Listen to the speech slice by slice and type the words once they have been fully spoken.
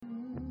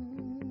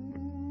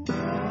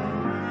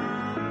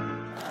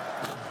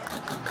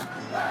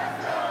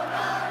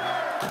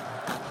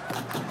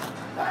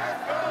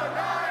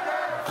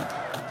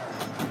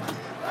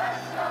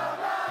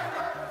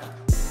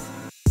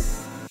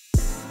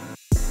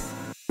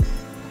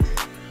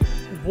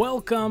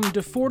Welcome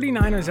to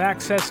 49ers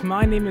Access.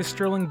 My name is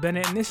Sterling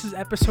Bennett, and this is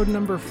episode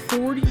number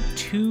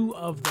 42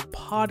 of the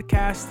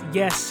podcast.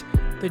 Yes,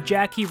 the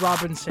Jackie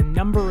Robinson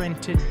number, and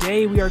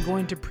today we are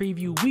going to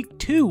preview week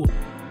 2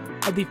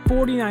 of the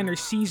 49ers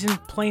season,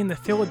 playing the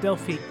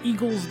Philadelphia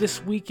Eagles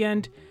this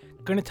weekend.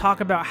 Going to talk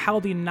about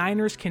how the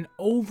Niners can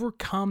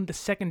overcome the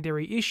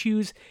secondary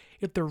issues,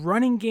 if the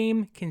running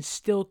game can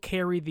still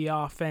carry the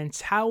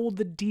offense, how will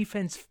the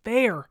defense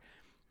fare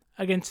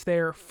against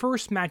their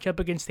first matchup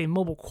against a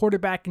mobile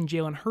quarterback in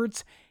Jalen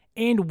Hurts,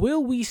 and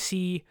will we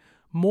see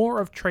more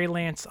of Trey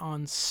Lance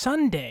on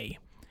Sunday?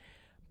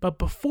 But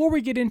before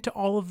we get into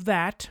all of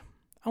that,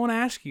 I want to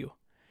ask you,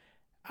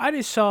 I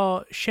just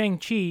saw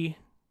Shang-Chi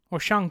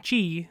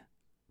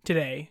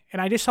today,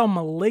 and I just saw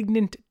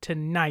Malignant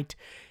tonight,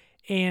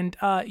 and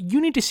you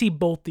need to see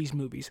both these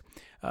movies.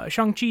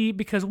 Shang-Chi,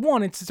 because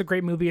one, it's a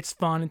great movie, it's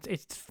fun,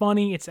 it's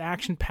funny, it's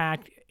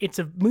action-packed, it's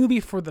a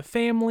movie for the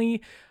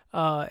family.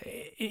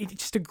 It's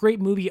just a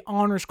great movie. It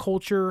honors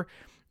culture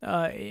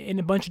in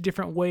a bunch of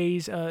different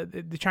ways,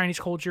 the Chinese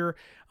culture,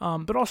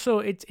 but also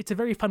it's a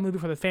very fun movie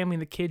for the family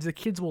and the kids. The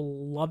kids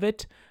will love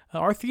it.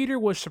 Our theater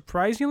was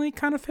surprisingly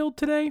kind of filled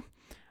today.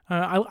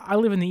 I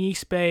live in the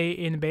East Bay,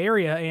 in the Bay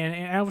Area,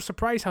 and I was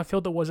surprised how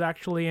filled it was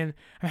actually, and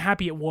I'm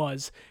happy it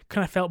was.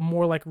 Kind of felt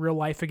more like real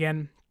life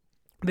again.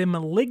 The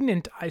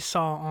Malignant I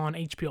saw on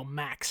HBO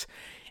Max,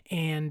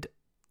 and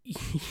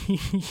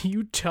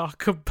you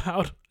talk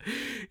about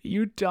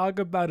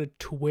a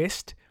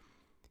twist.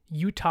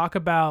 You talk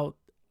about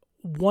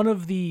one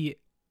of the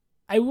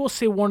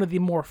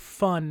more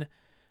fun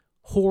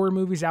horror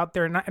movies out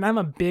there, and I'm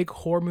a big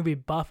horror movie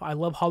buff. I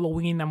love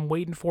Halloween. I'm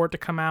waiting for it to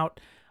come out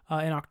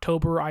in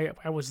October. I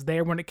was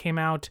there when it came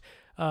out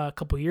a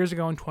couple years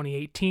ago in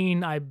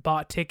 2018. I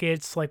bought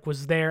tickets,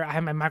 was there. I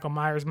had my Michael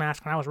Myers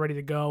mask and I was ready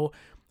to go.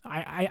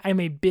 I'm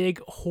a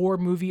big horror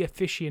movie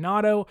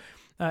aficionado,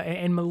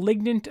 and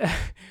Malignant,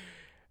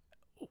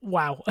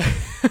 wow.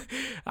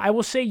 I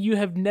will say you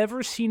have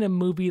never seen a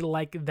movie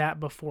like that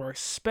before,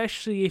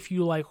 especially if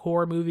you like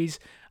horror movies.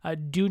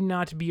 Do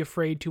not be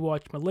afraid to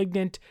watch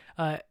Malignant.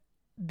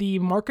 The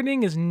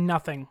marketing is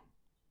nothing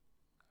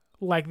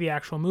like the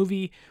actual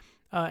movie,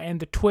 and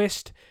the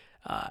twist,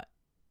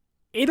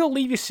 it'll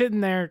leave you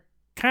sitting there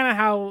kind of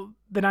how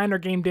the Niner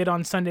game did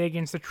on Sunday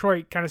against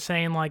Detroit, kind of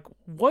saying,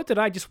 what did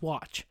I just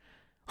watch?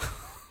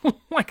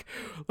 like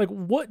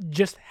what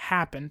just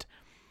happened?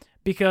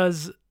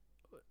 Because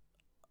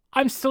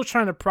I'm still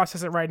trying to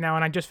process it right now,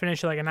 and I just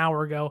finished it an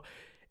hour ago.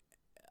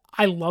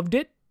 I loved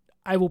it.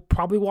 I will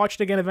probably watch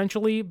it again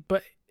eventually,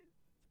 but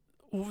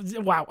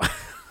wow.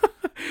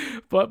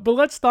 but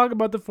let's talk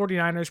about the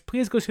 49ers.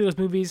 Please go see those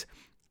movies.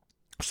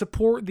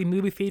 Support the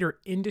movie theater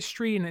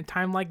industry in a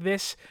time like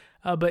this.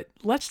 But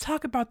let's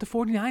talk about the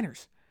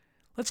 49ers.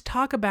 Let's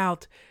talk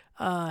about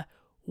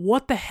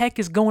what the heck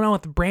is going on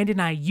with Brandon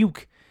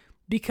Aiyuk,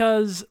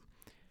 because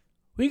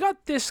we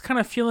got this kind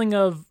of feeling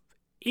of,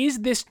 is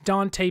this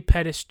Dante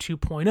Pettis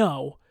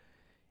 2.0?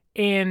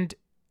 And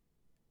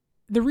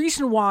the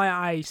reason why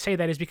I say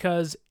that is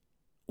because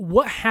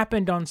what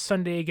happened on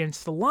Sunday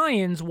against the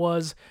Lions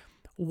was,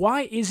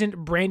 why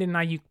isn't Brandon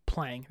Aiyuk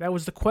playing? That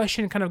was the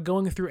question kind of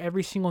going through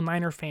every single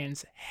Niner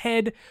fan's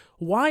head.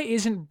 Why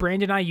isn't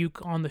Brandon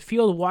Aiyuk on the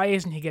field? Why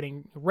isn't he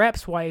getting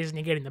reps? Why isn't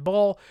he getting the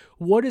ball?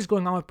 What is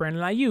going on with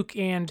Brandon Aiyuk?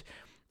 And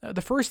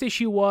the first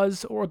issue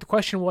was, or the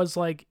question was,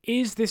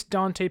 is this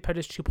Dante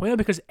Pettis 2.0?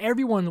 Because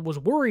everyone was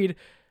worried,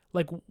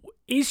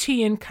 is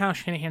he in Kyle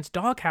Shanahan's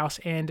doghouse?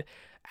 And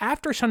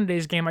after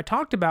Sunday's game, I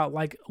talked about,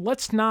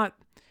 let's not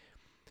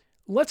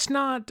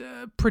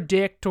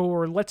predict,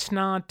 or let's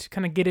not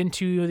kind of get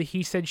into the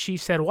he said, she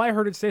said, well, I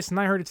heard it's this and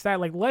I heard it's that.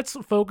 Let's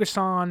focus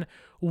on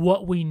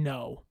what we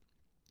know.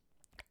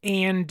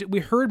 And we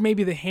heard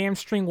maybe the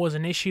hamstring was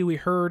an issue. We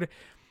heard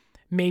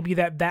maybe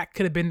that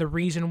could have been the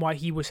reason why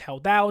he was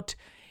held out.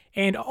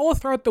 And all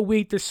throughout the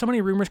week, there's so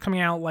many rumors coming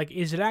out,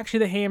 is it actually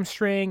the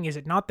hamstring? Is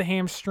it not the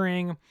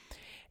hamstring?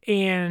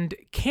 And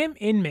Cam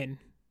Inman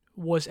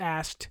was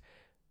asked,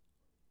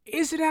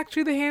 is it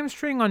actually the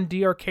hamstring, on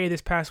DRK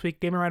this past week,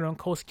 Damon Rado and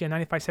Kolsky on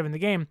 95.7 The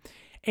Game?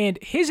 And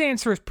his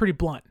answer is pretty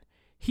blunt.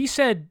 He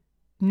said,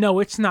 no,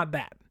 it's not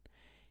that.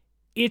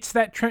 It's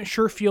that Trent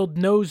Sherfield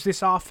knows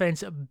this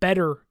offense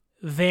better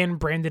than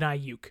Brandon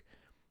Aiyuk.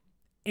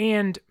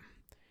 And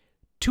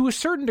to a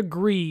certain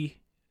degree,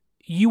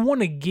 you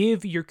want to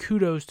give your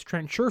kudos to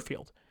Trent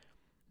Sherfield.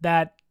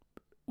 That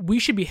we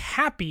should be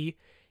happy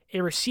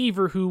a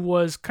receiver who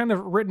was kind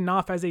of written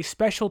off as a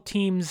special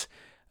teams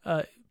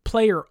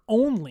player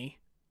only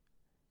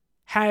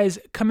has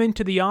come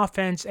into the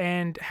offense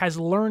and has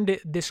learned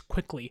it this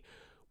quickly,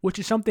 which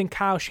is something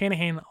Kyle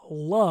Shanahan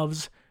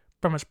loves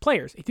from his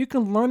players. If you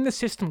can learn the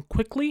system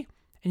quickly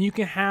and you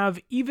can have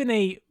even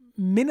a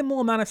minimal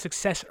amount of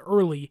success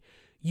early,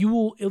 you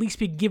will at least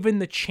be given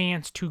the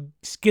chance to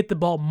get the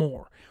ball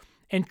more.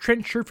 And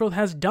Trent Sherfield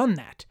has done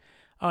that.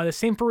 The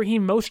same for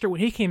Raheem Mostert when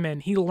he came in.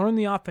 He learned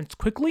the offense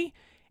quickly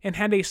and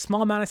had a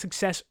small amount of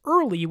success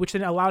early, which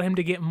then allowed him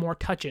to get more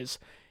touches.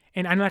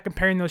 and I'm not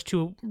comparing those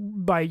two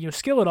by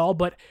skill at all,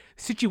 but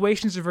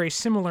situations are very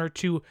similar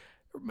to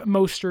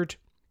Mostert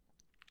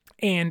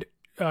and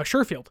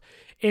Sherfield.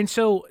 And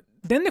so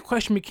then the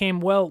question became,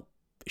 well,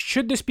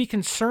 should this be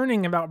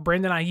concerning about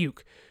Brandon Ayuk?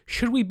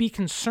 Should we be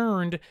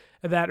concerned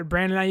that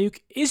Brandon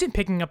Ayuk isn't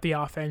picking up the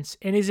offense?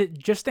 And is it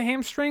just a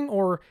hamstring,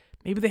 or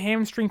maybe the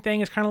hamstring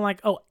thing is kind of like,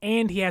 oh,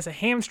 and he has a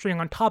hamstring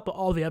on top of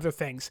all the other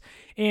things?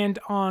 And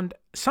on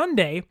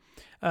Sunday,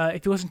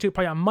 if you listen to it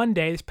probably on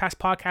Monday, this past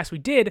podcast we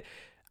did,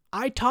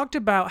 I talked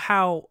about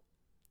how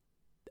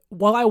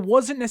while I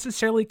wasn't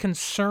necessarily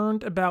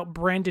concerned about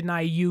Brandon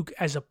Ayuk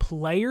as a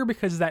player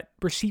because that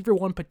receiver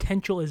one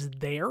potential is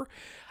there,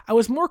 I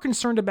was more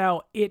concerned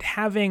about it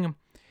having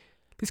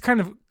this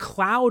kind of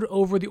cloud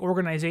over the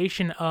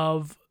organization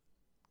of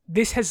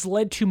this has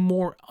led to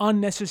more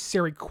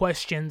unnecessary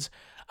questions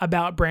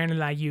about Brandon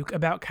Ayuk,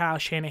 about Kyle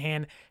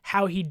Shanahan,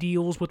 how he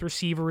deals with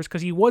receivers,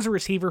 because he was a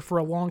receiver for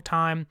a long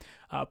time,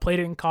 played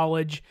it in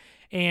college,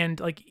 and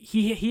like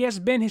he has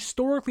been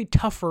historically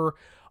tougher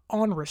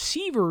on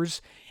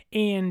receivers.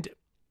 And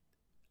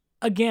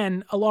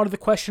again, a lot of the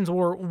questions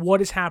were,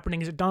 what is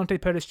happening? Is it Dante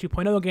Pettis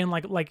 2.0 again?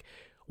 Like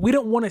we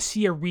don't want to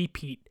see a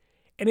repeat.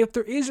 And if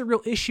there is a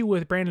real issue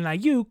with Brandon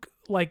Ayuk,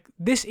 like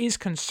this is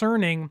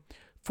concerning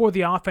for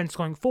the offense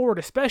going forward,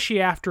 especially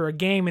after a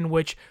game in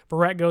which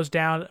Verrett goes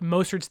down,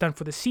 Mostert's done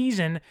for the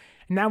season,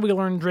 and now we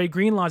learn Dre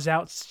Greenlaw's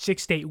out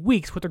 6 to 8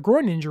 weeks with a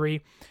groin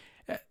injury.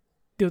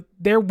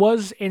 There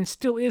was and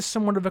still is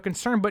somewhat of a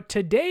concern, but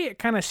today it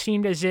kind of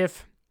seemed as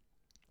if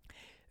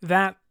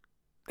that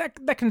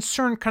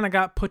concern kind of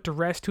got put to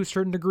rest to a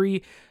certain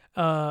degree.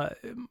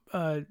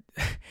 Shanahan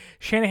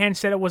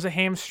said it was a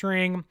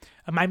hamstring.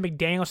 Mike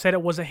McDaniel said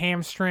it was a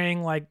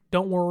hamstring. Like,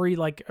 don't worry.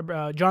 Like,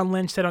 John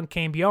Lynch said on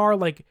KNBR,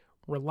 like,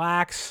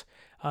 relax.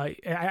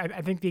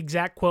 I think the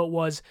exact quote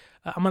was,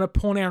 I'm going to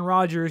pull Aaron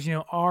Rodgers,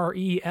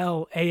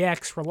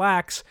 RELAX,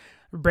 relax.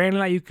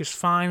 Brandon Ayuk is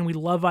fine. We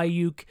love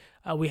Ayuk.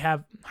 We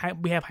have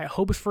high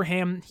hopes for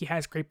him. He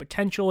has great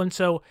potential. And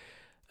so,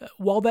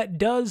 while that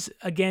does,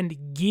 again,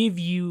 give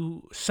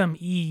you some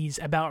ease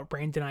about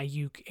Brandon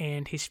Ayuk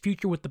and his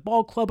future with the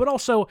ball club, but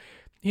also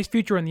his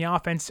future in the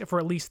offense for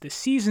at least this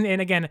season. And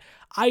again,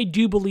 I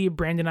do believe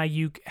Brandon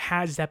Ayuk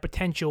has that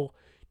potential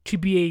to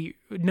be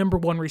a number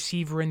one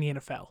receiver in the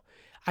NFL.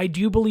 I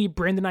do believe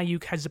Brandon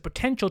Ayuk has the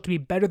potential to be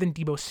better than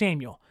Deebo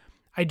Samuel.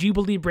 I do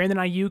believe Brandon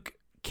Ayuk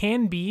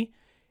can be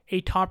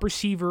a top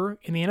receiver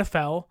in the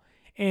NFL.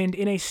 And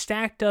in a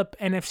stacked up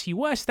NFC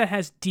West that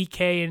has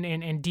DK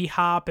and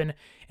D-Hop and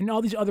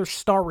all these other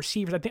star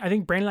receivers, I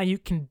think Brandon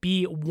Ayuk can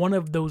be one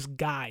of those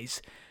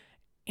guys.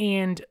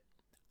 And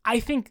I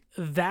think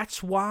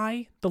that's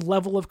why the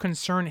level of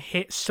concern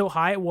hit so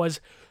high. It was,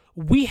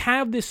 we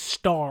have this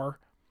star,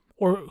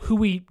 or who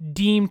we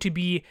deem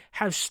to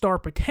have star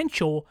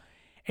potential,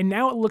 and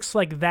now it looks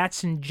like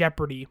that's in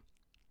jeopardy.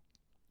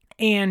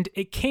 And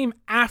it came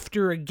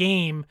after a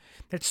game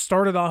that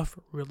started off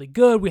really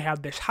good. We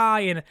had this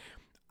high, and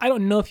I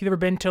don't know if you've ever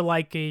been to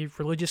like a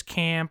religious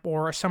camp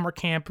or a summer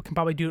camp. It can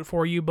probably do it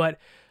for you, but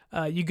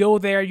you go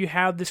there, you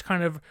have this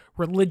kind of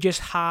religious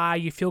high,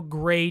 you feel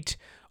great.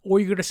 Or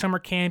you go to summer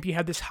camp, you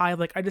have this high,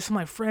 like, I just saw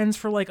my friends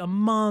for like a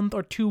month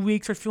or 2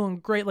 weeks, are feeling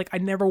great. Like, I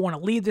never want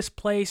to leave this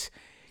place.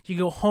 You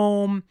go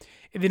home,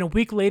 and then a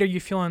week later,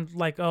 you're feeling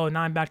like, oh,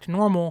 now I'm back to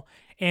normal.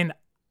 And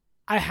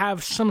I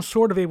have some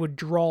sort of a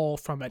withdrawal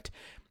from it.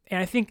 And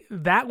I think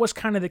that was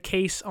kind of the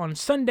case on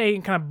Sunday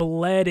and kind of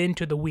bled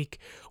into the week,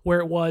 where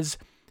it was,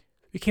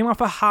 we came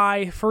off a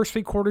high, first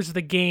 3 quarters of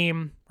the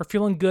game, we're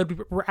feeling good,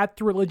 we're at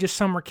the religious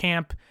summer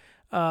camp,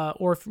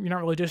 or if you're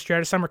not religious, you're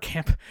at a summer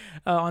camp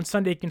on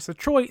Sunday against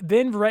Detroit,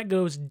 then Verrett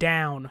goes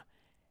down.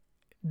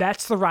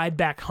 That's the ride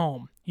back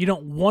home. You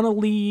don't want to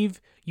leave,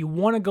 you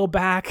want to go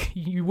back,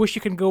 you wish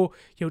you could go,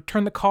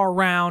 turn the car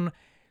around.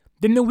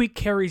 Then the week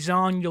carries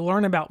on, you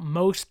learn about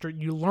Mostert,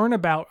 you learn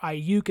about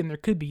Ayuk, and there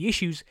could be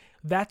issues.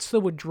 That's the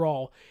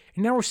withdrawal.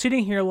 And now we're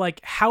sitting here like,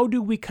 how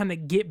do we kind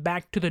of get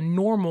back to the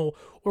normal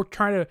or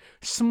try to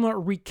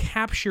somewhat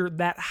recapture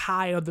that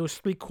high of those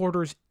 3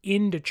 quarters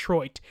in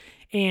Detroit?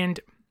 And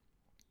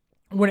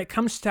when it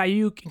comes to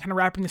Ayuk and kind of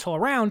wrapping this all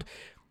around,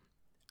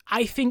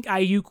 I think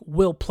Ayuk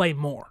will play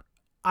more.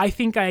 I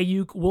think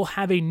Ayuk will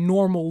have a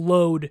normal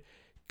load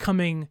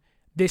coming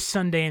this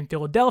Sunday in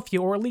Philadelphia,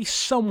 or at least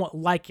somewhat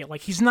like it. Like,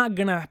 he's not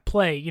going to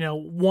play,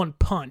 1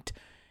 punt.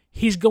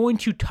 He's going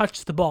to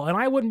touch the ball. And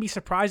I wouldn't be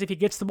surprised if he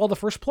gets the ball the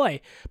first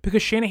play,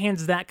 because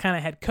Shanahan's that kind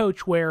of head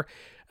coach where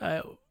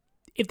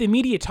if the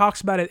media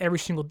talks about it every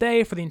single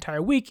day for the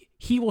entire week,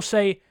 he will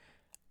say,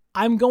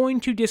 I'm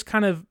going to just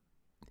kind of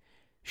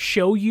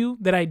show you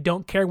that I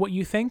don't care what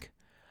you think.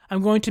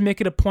 I'm going to make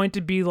it a point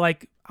to be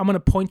like, I'm going to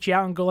point you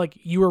out and go like,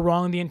 you were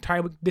wrong the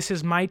entire week. This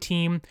is my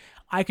team.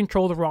 I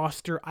control the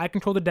roster. I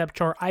control the depth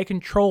chart. I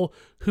control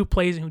who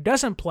plays and who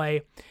doesn't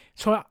play.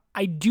 So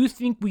I do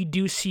think we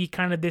do see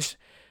kind of this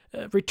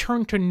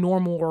return to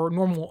normal or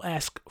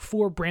normal-esque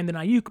for Brandon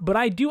Ayuk, but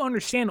I do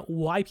understand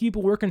why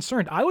people were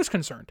concerned. I was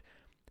concerned.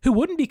 Who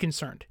wouldn't be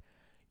concerned?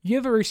 You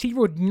have a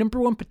receiver with number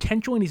one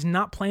potential and he's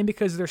not playing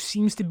because there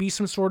seems to be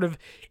some sort of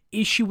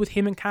issue with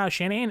him and Kyle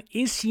Shanahan.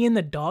 Is he in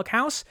the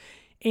doghouse?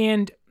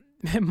 And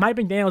Mike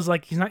McDaniel's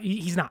like, he's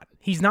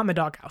not in the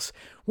doghouse,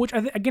 which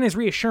again is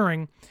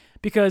reassuring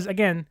because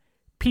again,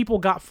 people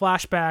got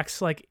flashbacks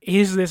like,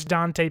 is this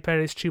Dante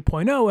Pettis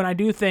 2.0? And I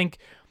do think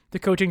the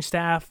coaching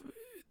staff,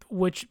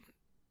 which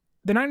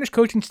the Niners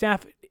coaching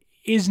staff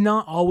is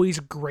not always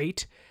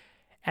great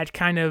at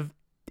kind of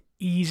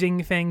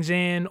easing things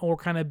in or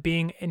kind of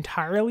being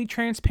entirely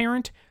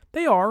transparent.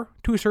 They are,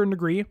 to a certain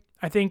degree.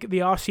 I think the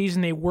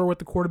offseason they were with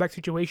the quarterback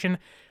situation.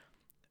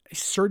 A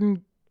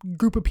certain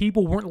group of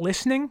people weren't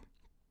listening,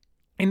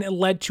 and it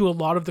led to a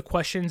lot of the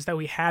questions that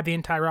we had the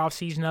entire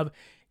offseason of,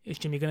 is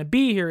Jimmy going to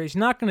be here? Is he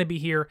not going to be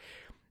here?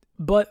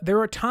 But there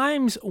are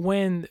times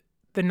when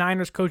the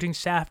Niners coaching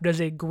staff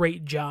does a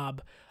great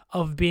job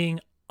of being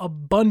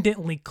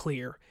abundantly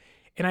clear.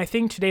 And I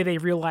think today they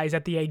realized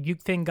that the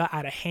Aiyuk thing got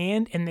out of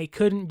hand, and they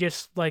couldn't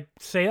just like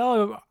say,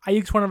 "Oh,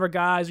 Ayuk's one of our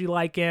guys. We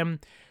like him.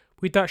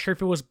 We thought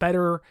Sherfield was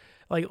better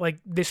like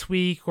this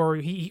week, or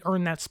he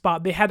earned that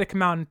spot." They had to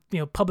come out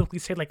and publicly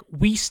say like,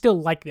 "We still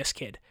like this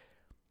kid.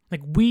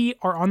 Like we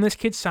are on this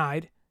kid's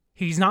side.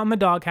 He's not in the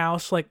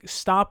doghouse. Like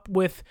stop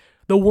with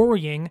the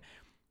worrying.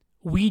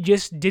 We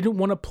just didn't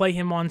want to play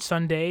him on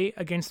Sunday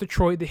against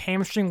Detroit. The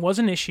hamstring was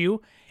an issue,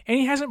 and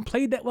he hasn't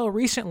played that well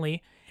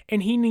recently."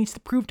 And he needs to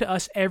prove to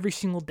us every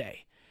single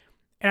day.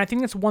 And I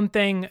think that's one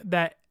thing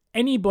that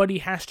anybody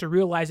has to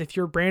realize if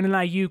you're Brandon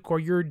Ayuk or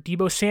you're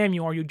Deebo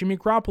Samuel or you're Jimmy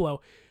Garoppolo.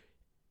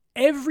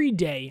 Every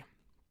day,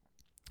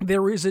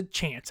 there is a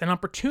chance, an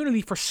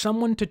opportunity for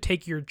someone to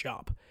take your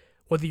job.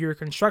 Whether you're a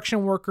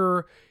construction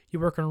worker, you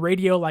work on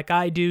radio like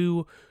I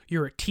do,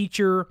 you're a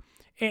teacher.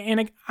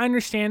 And I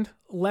understand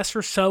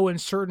lesser so in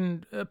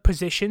certain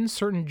positions,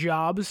 certain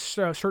jobs,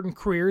 certain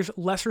careers,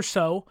 lesser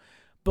so.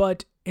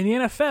 But in the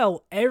NFL,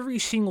 every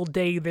single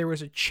day there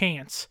is a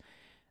chance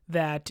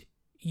that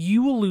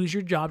you will lose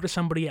your job to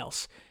somebody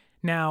else.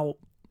 Now,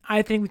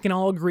 I think we can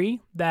all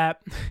agree that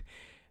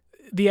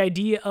the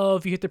idea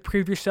of you have to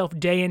prove yourself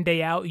day in,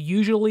 day out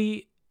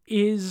usually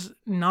is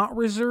not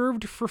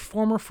reserved for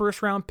former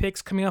first-round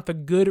picks coming off a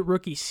good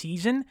rookie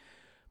season,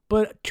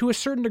 but to a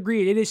certain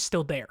degree, it is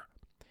still there.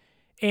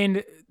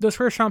 And those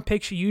first-round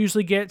picks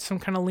usually get some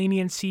kind of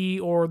leniency,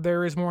 or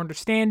there is more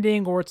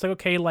understanding, or it's like,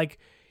 okay, like,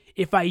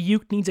 if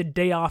Ayuk needs a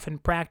day off in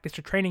practice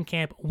or training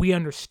camp, we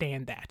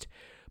understand that.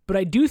 But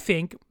I do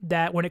think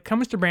that when it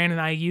comes to Brandon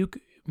Ayuk,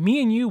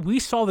 me and you, we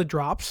saw the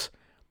drops.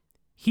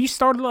 He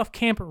started off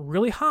camp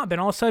really hot, then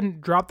all of a sudden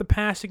dropped the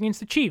pass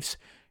against the Chiefs,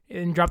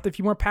 and dropped a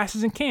few more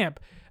passes in camp,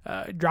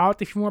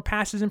 dropped a few more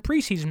passes in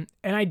preseason.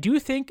 And I do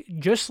think,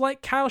 just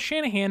like Kyle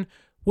Shanahan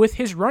with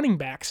his running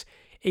backs,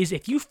 is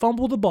if you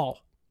fumble the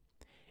ball,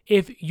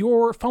 if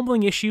your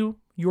fumbling issue,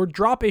 your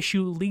drop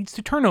issue leads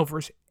to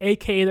turnovers,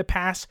 aka the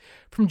pass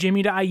from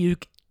Jimmy to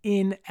Ayuk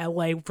in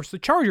LA versus the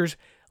Chargers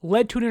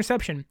led to an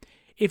interception.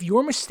 If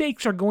your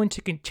mistakes are going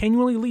to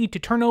continually lead to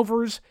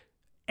turnovers,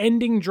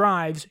 ending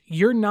drives,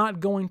 you're not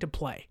going to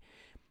play.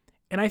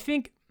 And I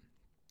think,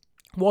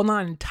 while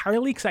not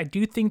entirely, because I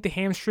do think the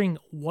hamstring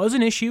was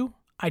an issue,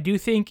 I do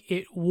think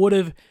it would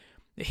have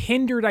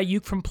hindered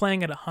Ayuk from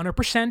playing at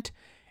 100%,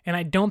 and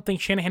I don't think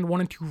Shanahan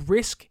wanted to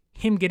risk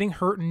him getting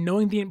hurt,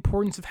 knowing the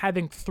importance of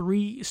having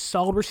three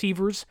solid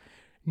receivers,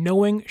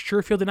 knowing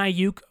Sherfield,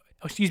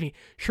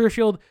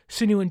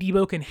 Sanu, and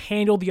Deebo can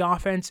handle the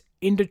offense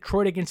in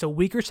Detroit against a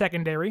weaker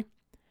secondary.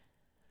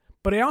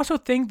 But I also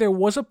think there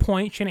was a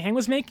point Shanahan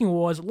was making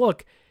was,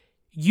 look,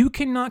 you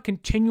cannot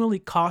continually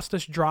cost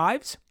us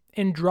drives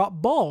and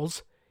drop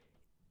balls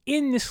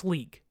in this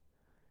league.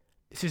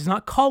 This is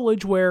not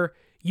college where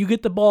you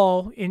get the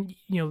ball and,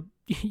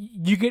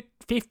 you get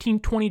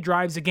 15, 20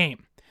 drives a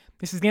game.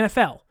 This is the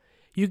NFL.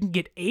 You can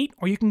get 8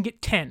 or you can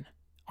get 10.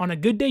 On a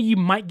good day, you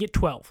might get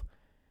 12.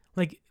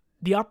 Like,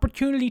 the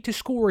opportunity to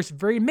score is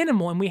very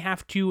minimal, and we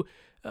have to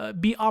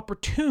be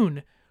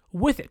opportune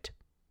with it.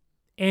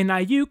 And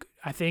Ayuk,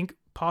 I think,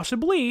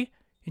 possibly,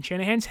 in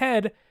Shanahan's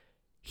head,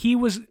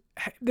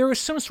 there was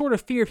some sort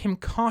of fear of him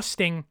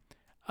costing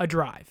a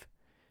drive,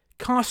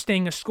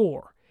 costing a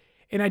score.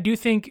 And I do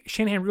think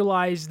Shanahan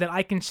realized that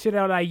I can sit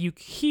out Ayuk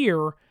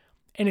here,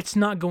 and it's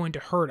not going to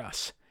hurt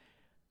us.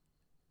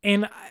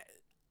 And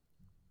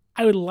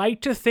I would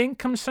like to think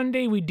come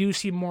Sunday we do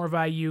see more of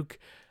Ayuk,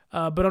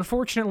 but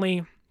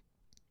unfortunately,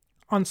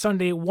 on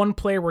Sunday, one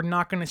player we're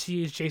not going to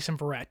see is Jason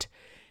Verrett.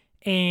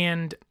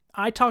 And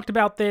I talked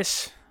about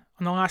this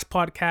on the last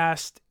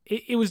podcast.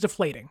 It was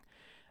deflating.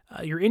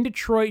 You're in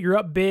Detroit, you're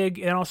up big,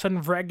 and all of a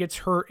sudden Verrett gets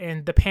hurt,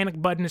 and the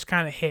panic button is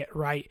kind of hit,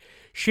 right?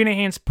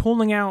 Shanahan's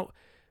pulling out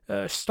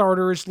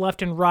starters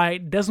left and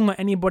right, doesn't want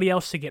anybody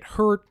else to get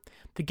hurt.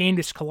 The game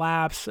just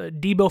collapsed.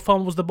 Deebo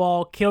fumbles the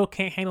ball. Kittle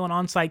can't handle an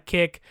onside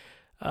kick.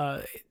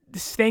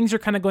 Things are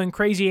kind of going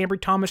crazy.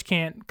 Ambry Thomas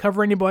can't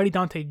cover anybody.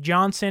 Dante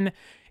Johnson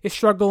is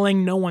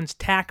struggling. No one's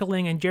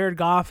tackling. And Jared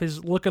Goff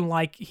is looking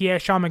like he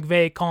has Sean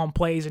McVay calling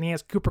plays, and he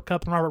has Cooper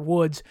Kupp and Robert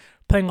Woods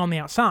playing on the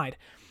outside.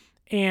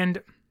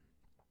 And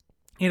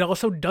It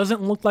also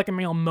doesn't look like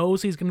Emmanuel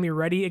Moseley is going to be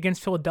ready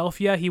against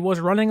Philadelphia. He was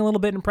running a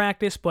little bit in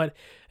practice, but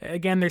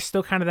again, there's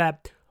still kind of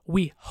that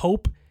we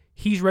hope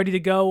he's ready to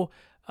go.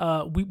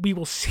 We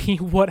will see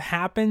what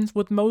happens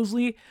with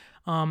Moseley.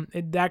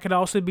 That could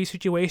also be a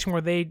situation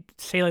where they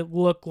say,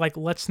 look,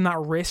 let's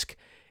not risk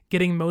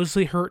getting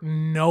Moseley hurt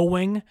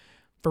knowing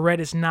Verrett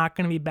is not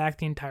going to be back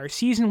the entire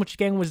season, which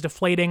again was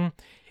deflating.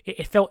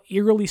 It felt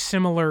eerily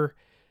similar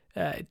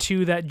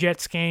to that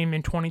Jets game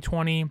in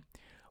 2020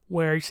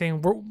 where you're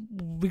saying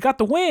we got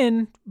the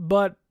win,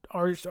 but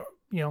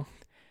to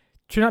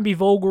not be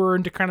vulgar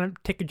and to kind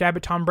of take a jab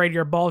at Tom Brady,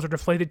 our balls are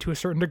deflated to a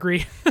certain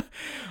degree.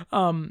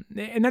 And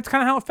that's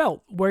kind of how it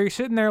felt, where you're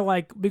sitting there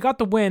like, we got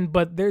the win,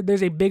 but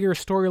there's a bigger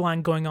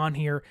storyline going on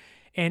here.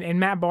 And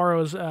Matt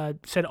Barrows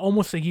said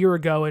almost a year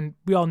ago, and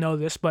we all know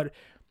this, but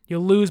you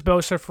lose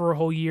Bosa for a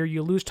whole year,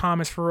 you lose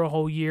Thomas for a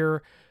whole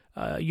year,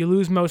 you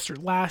lose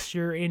Mostert last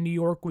year in New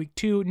York week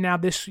 2. Now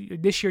this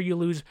year you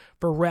lose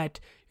Verrett,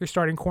 your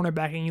starting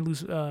cornerback, and you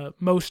lose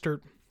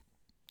Mostert,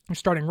 your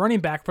starting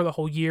running back for the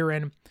whole year,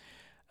 and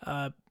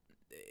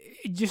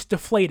just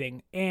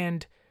deflating.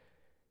 And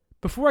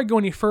before I go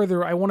any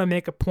further, I want to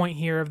make a point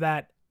here of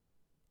that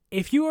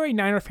if you are a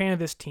Niner fan of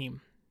this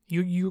team,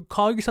 you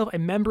call yourself a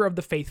member of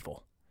the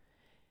faithful,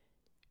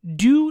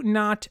 do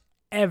not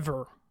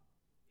ever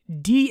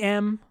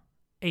DM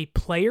a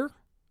player,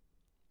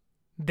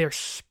 their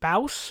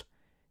spouse,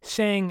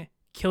 saying,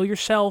 kill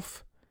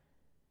yourself,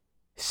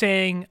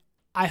 saying,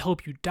 I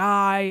hope you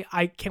die,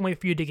 I can't wait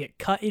for you to get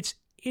cut. It's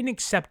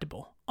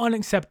unacceptable,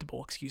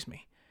 excuse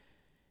me.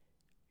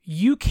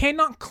 You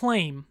cannot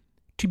claim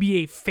to be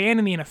a fan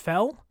in the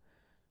NFL,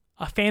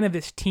 a fan of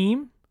this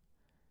team,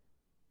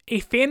 a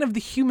fan of the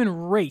human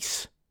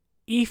race,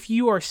 if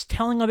you are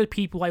telling other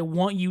people, I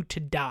want you to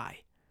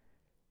die.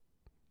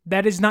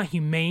 That is not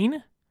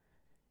humane.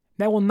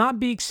 That will not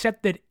be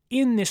accepted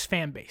in this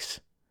fan base.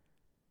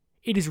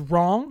 It is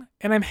wrong,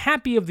 and I'm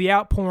happy of the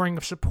outpouring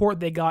of support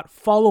they got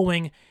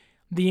following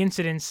the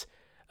incidents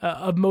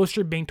of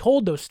Mostert being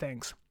told those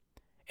things.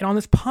 And on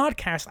this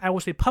podcast, I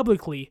will say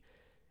publicly,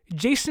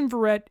 Jason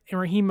Verrett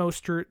and Raheem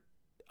Mostert,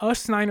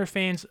 us Niner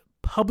fans,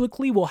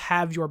 publicly will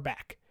have your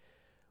back.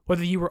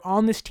 Whether you are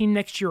on this team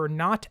next year or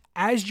not,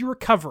 as you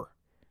recover,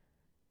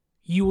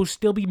 you will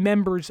still be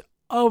members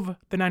of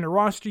the Niner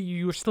roster.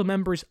 You are still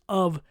members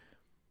of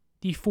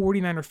the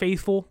 49er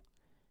faithful.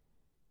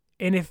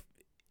 And if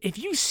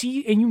you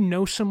see and you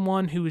know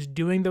someone who is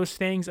doing those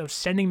things of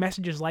sending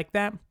messages like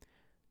that,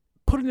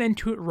 put an end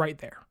to it right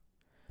there.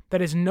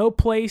 That is no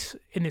place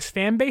in this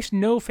fan base,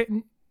 no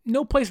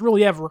place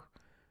really ever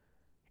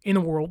in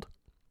the world.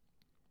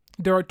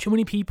 There are too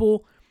many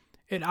people,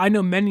 and I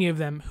know many of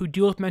them, who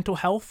deal with mental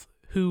health,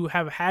 who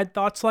have had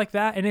thoughts like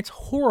that, and it's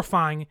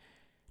horrifying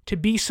to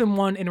be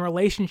someone in a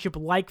relationship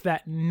like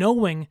that,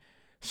 knowing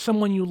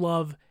someone you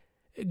love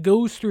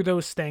goes through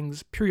those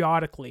things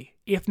periodically,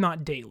 if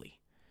not daily.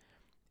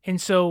 And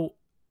so,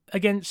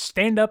 again,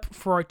 stand up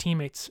for our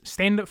teammates,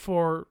 stand up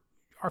for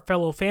our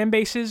fellow fan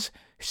bases,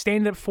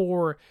 stand up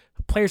for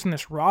players on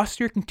this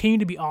roster, continue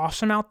to be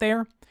awesome out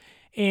there,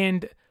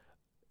 and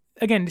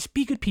again, just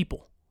be good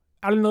people.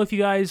 I don't know if you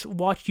guys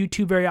watch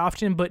YouTube very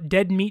often, but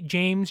Dead Meat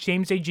James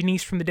A.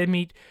 Janice from the Dead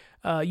Meat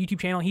YouTube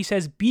channel, he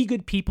says, be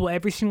good people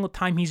every single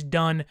time he's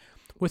done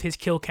with his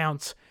kill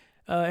counts.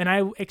 And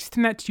I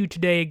extend that to you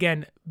today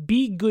again.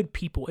 Be good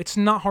people. It's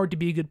not hard to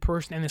be a good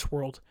person in this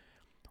world,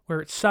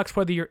 where it sucks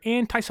whether you're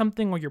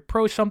anti-something or you're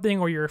pro-something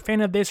or you're a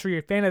fan of this or you're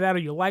a fan of that or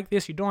you like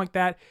this, you don't like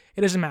that.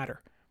 It doesn't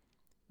matter.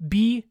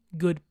 Be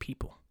good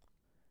people.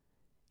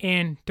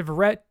 And to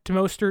Verrett, to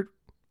Mostert,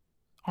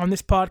 on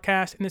this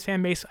podcast, in this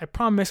fan base, I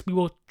promise we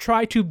will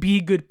try to be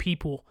good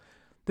people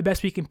the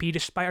best we can be,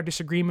 despite our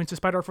disagreements,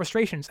 despite our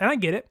frustrations. And I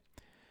get it.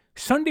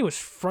 Sunday was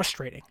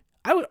frustrating.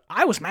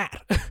 I was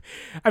mad.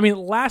 I mean,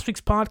 last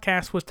week's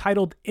podcast was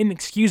titled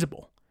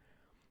Inexcusable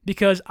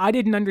because I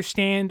didn't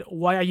understand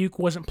why Ayuk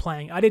wasn't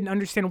playing. I didn't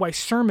understand why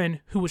Sermon,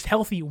 who was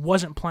healthy,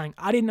 wasn't playing.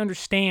 I didn't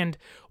understand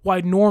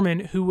why Norman,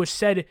 who was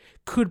said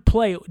could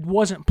play,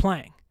 wasn't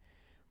playing.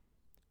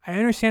 I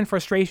understand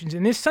frustrations,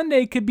 and this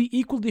Sunday could be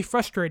equally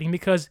frustrating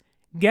because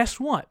guess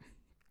what?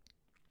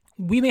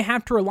 We may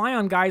have to rely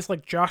on guys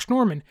like Josh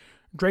Norman,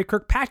 Dre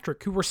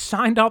Kirkpatrick, who were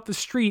signed off the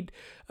street.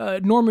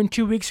 Norman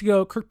 2 weeks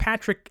ago,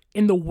 Kirkpatrick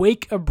in the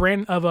wake of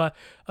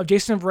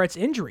Jason Verrett's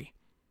injury.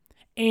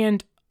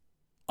 And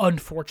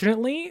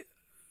unfortunately,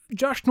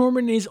 Josh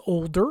Norman is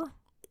older.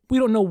 We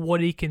don't know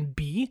what he can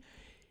be.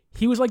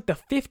 He was like the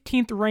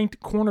 15th ranked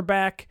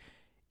cornerback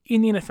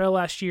in the NFL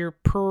last year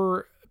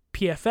per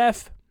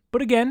PFF.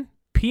 But again,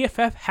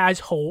 PFF has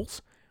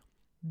holes.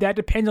 That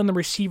depends on the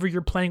receiver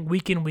you're playing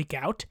week in, week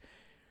out.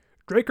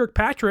 Dre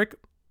Kirkpatrick,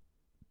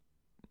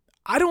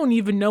 I don't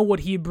even know what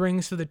he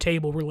brings to the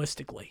table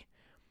realistically.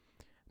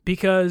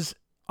 Because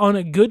on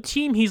a good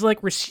team, he's like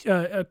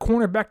a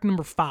cornerback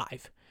number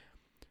 5.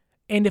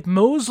 And if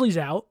Mosley's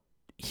out,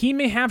 he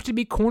may have to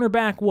be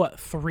cornerback,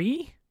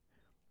 3?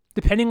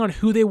 Depending on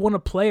who they want to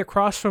play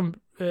across from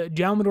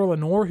Jalmador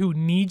Lenore, who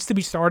needs to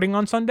be starting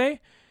on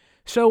Sunday.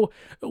 So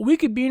we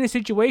could be in a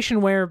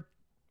situation where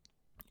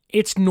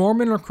it's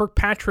Norman or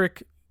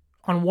Kirkpatrick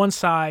on one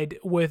side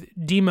with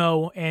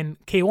Demo and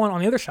K1 on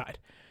the other side.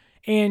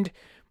 And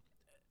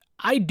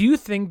I do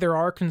think there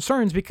are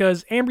concerns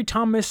because Ambry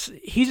Thomas,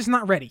 he's just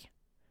not ready.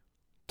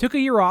 Took a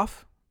year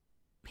off.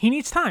 He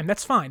needs time.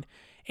 That's fine.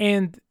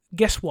 And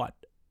guess what?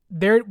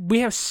 We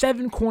have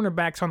 7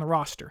 cornerbacks on the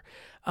roster.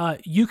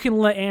 You can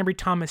let Ambry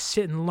Thomas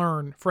sit and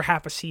learn for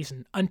half a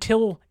season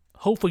until,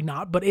 hopefully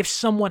not, but if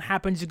someone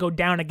happens to go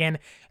down again,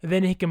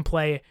 then he can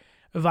play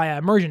via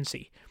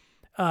emergency.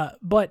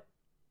 But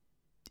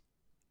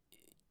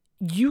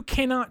you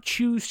cannot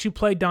choose to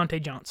play Dante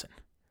Johnson.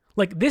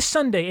 Like this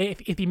Sunday,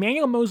 if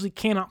Emmanuel Moseley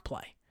cannot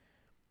play,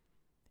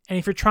 and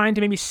if you're trying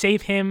to maybe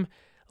save him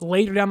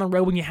later down the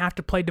road when you have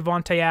to play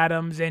Devontae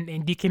Adams and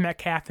DK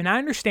Metcalf, and I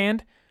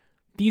understand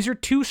these are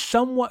 2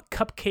 somewhat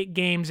cupcake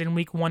games in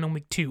week 1 and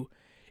week 2.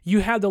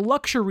 You have the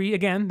luxury,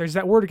 again, there's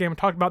that word again we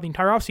talked about the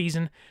entire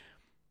offseason,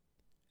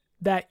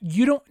 that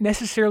you don't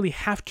necessarily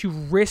have to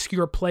risk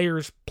your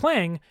players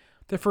playing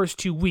the first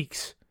 2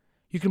 weeks.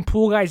 You can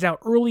pull guys out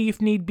early if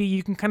need be.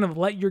 You can kind of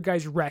let your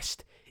guys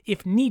rest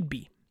if need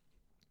be.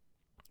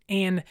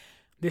 And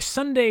this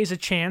Sunday is a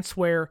chance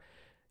where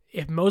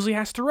if Moseley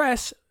has to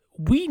rest,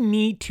 we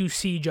need to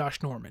see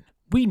Josh Norman.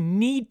 We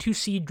need to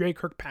see Dre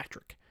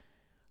Kirkpatrick.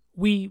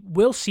 We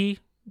will see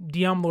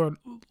Deommodore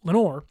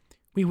Lenoir.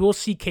 We will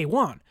see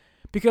K1.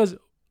 Because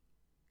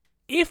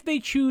if they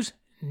choose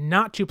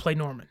not to play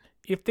Norman,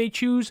 if they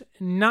choose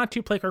not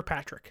to play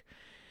Kirkpatrick,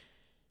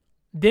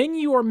 then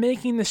you are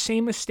making the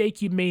same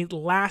mistake you made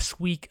last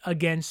week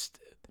against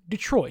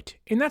Detroit.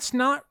 And that's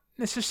not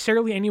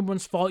necessarily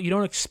anyone's fault. You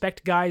don't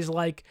expect guys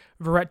like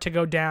Verrett to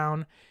go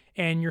down,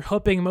 and you're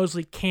hoping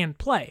Moseley can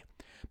play.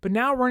 But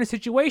now we're in a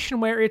situation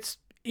where it's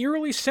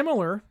eerily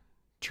similar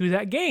to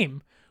that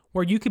game,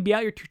 where you could be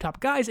out your 2 top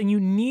guys, and you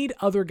need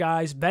other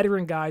guys,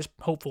 veteran guys,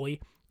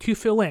 hopefully, to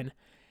fill in.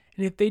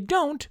 And if they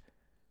don't,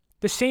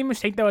 the same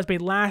mistake that was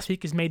made last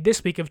week is made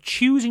this week of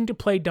choosing to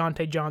play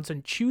Dante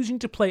Johnson, choosing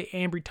to play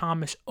Ambry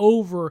Thomas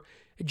over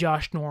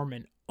Josh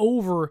Norman,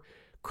 over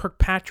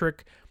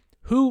Kirkpatrick,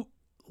 who,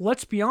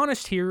 let's be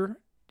honest here,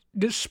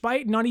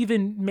 despite not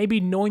even maybe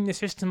knowing the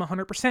system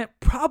 100%,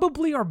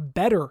 probably are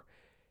better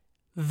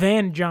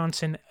than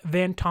Johnson,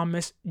 than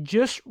Thomas,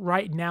 just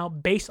right now,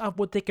 based off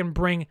what they can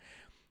bring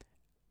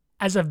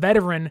as a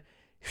veteran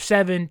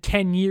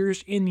 7-10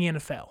 years in the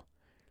NFL.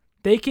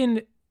 They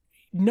can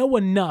know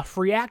enough,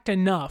 react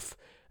enough,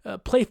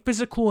 play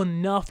physical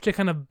enough to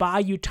kind of buy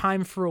you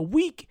time for a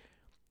week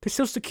to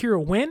still secure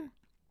a win,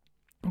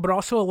 but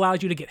also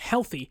allows you to get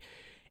healthy.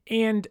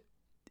 And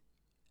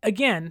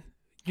again,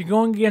 you're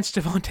going against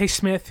Devontae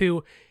Smith,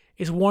 who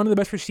is one of the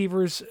best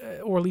receivers,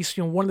 or at least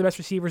one of the best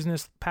receivers in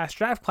this past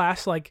draft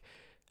class. Like,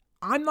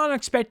 I'm not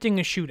expecting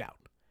a shootout.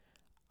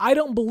 I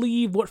don't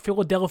believe what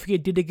Philadelphia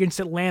did against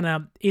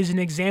Atlanta is an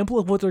example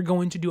of what they're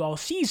going to do all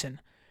season.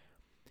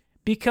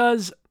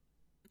 Because,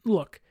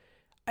 look,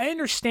 I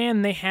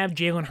understand they have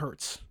Jalen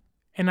Hurts,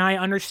 and I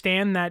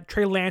understand that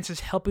Trey Lance is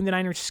helping the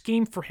Niners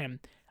scheme for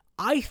him.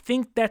 I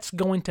think that's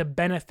going to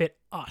benefit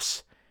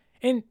us.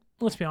 And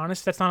let's be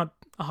honest, that's not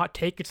a hot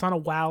take. It's not a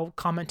wow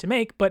comment to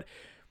make, but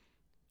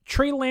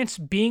Trey Lance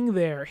being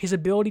there, his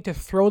ability to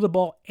throw the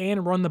ball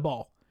and run the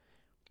ball,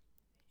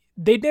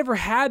 they've never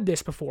had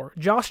this before.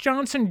 Josh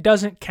Johnson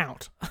doesn't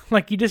count.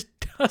 Like, he just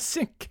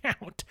doesn't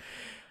count.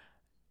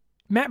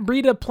 Matt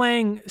Breida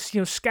playing,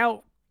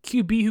 scout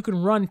QB who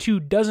can run too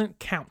doesn't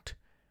count.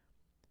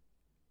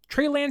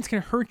 Trey Lance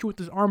can hurt you with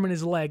his arm and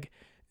his leg,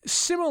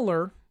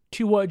 similar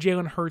to what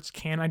Jalen Hurts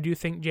can. I do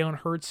think Jalen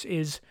Hurts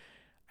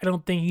I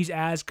don't think he's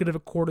as good of a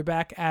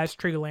quarterback as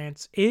Trey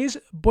Lance is,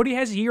 but he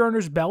has a year under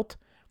his belt,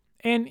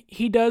 and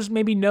he does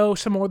maybe know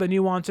some more of the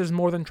nuances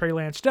more than Trey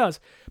Lance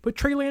does. But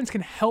Trey Lance can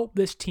help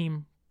this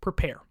team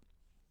prepare.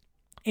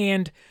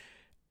 And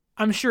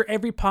I'm sure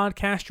every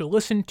podcast you'll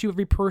listen to,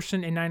 every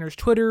person in Niners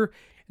Twitter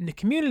and the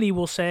community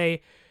will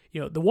say,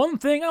 the one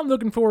thing I'm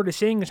looking forward to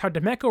seeing is how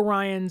DeMeco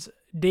Ryans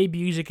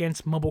debuts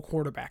against mobile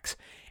quarterbacks.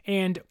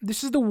 And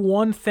this is the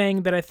one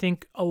thing that I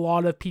think a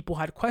lot of people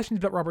had questions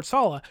about Robert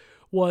Saleh,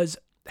 was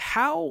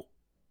how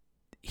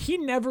he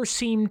never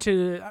seemed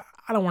to,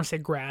 I don't want to say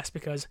grasp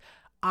because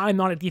I'm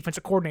not a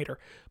defensive coordinator,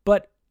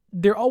 but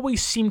there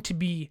always seemed to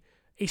be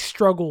a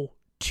struggle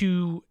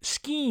to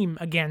scheme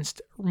against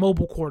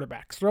mobile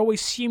quarterbacks. There always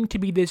seemed to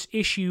be this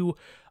issue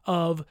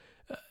of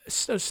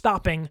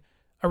stopping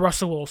a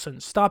Russell Wilson,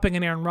 stopping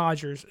an Aaron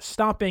Rodgers,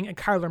 stopping a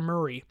Kyler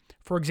Murray,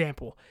 for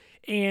example.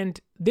 And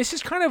this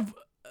is kind of,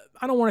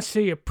 I don't want to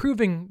say a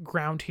proving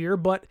ground here,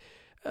 but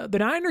the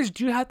Niners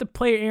do have to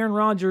play Aaron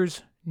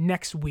Rodgers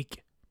next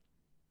week,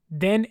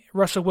 then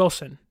Russell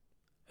Wilson,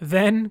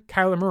 then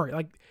Kyler Murray.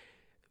 Like,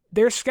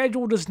 their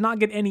schedule does not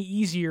get any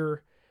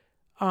easier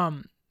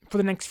for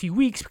the next few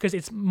weeks because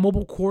it's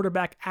mobile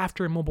quarterback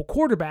after mobile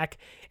quarterback,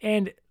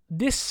 and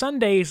this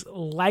Sunday is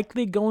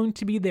likely going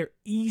to be their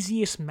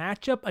easiest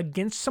matchup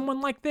against someone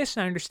like this.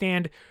 And I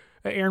understand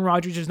Aaron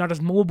Rodgers is not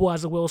as mobile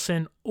as a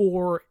Wilson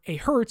or a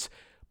Hurts,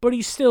 but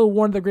he's still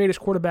one of the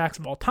greatest quarterbacks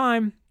of all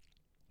time,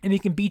 and he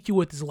can beat you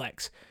with his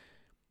legs.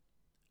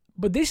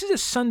 But this is a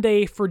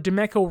Sunday for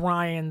DeMeco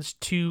Ryans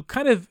to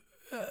kind of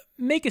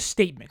make a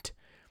statement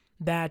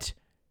that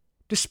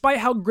despite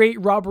how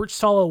great Robert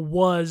Saleh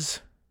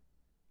was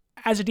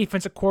as a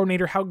defensive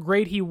coordinator, how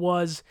great he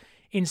was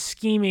in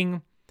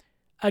scheming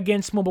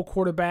against mobile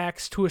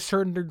quarterbacks to a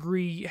certain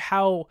degree,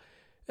 how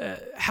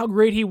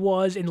great he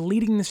was in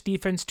leading this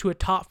defense to a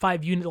top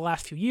 5 unit the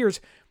last few years,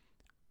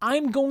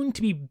 I'm going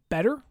to be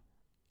better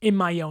in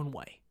my own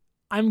way.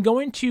 I'm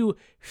going to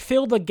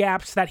fill the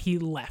gaps that he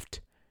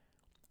left.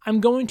 I'm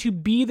going to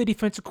be the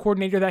defensive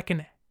coordinator that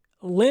can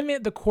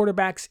limit the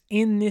quarterbacks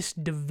in this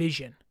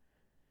division.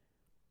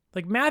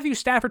 Like Matthew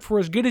Stafford, for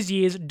as good as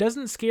he is,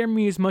 doesn't scare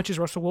me as much as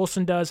Russell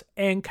Wilson does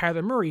and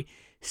Kyler Murray,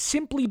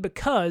 simply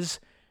because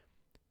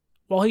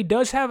while he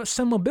does have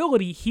some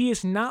mobility, he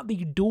is not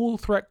the dual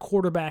threat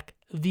quarterback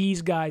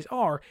these guys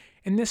are.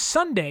 And this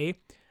Sunday,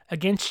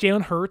 against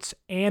Jalen Hurts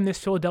and this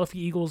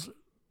Philadelphia Eagles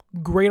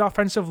great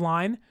offensive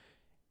line,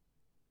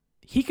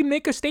 he can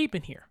make a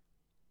statement here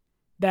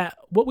that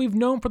what we've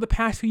known for the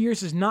past few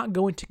years is not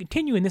going to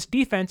continue, and this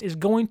defense is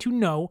going to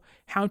know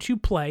how to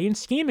play and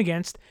scheme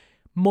against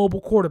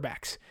mobile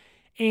quarterbacks.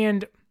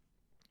 And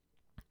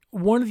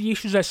one of the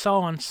issues I saw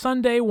on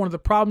Sunday, one of the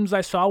problems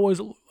I saw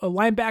was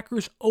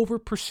linebackers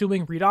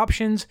over-pursuing read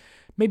options,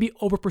 maybe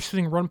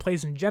over-pursuing run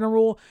plays in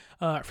general.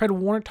 Fred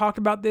Warner talked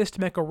about this.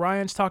 DeMeco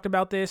Ryans talked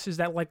about this, is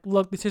that, like,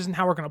 look, this isn't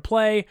how we're going to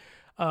play.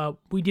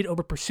 We did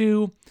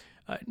over-pursue.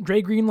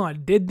 Dre Greenlaw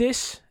did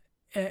this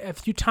a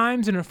few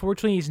times, and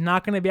unfortunately he's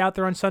not going to be out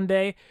there on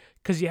Sunday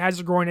because he has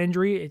a groin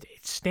injury. It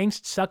stinks.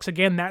 It sucks.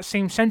 Again, that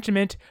same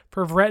sentiment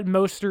for Verrett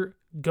Mostert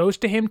goes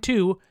to him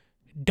too.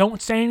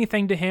 Don't say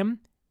anything to him.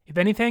 If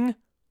anything,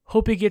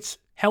 hope he gets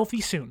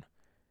healthy soon.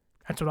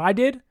 That's what I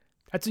did.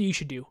 That's what you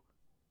should do.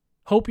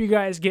 Hope you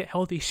guys get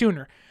healthy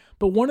sooner.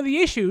 But one of the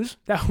issues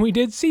that we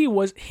did see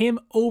was him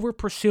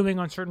over-pursuing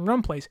on certain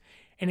run plays.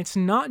 And it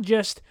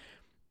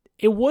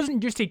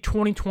wasn't just a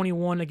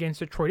 2021 against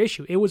Detroit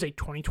issue. It was a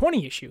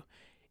 2020 issue.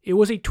 It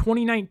was a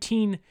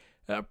 2019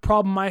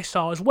 problem I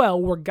saw as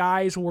well, where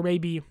guys were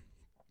maybe,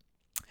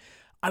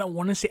 I don't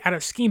want to say out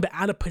of scheme, but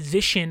out of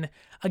position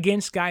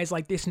against guys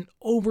like this and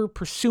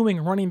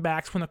over-pursuing running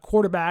backs when the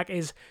quarterback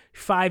is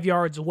 5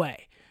 yards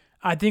away.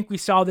 I think we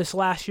saw this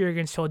last year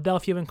against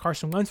Philadelphia when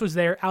Carson Wentz was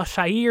there.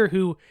 Al-Shaair,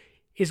 who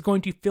is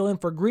going to fill in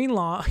for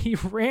Greenlaw, he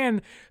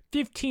ran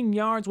 15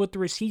 yards with the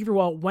receiver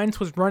while Wentz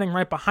was running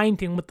right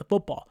behind him with the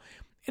football.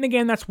 And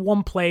again, that's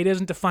one play. It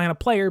doesn't define a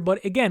player,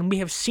 but again, we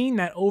have seen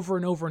that over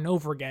and over and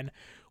over again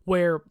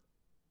where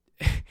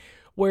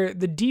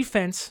the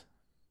defense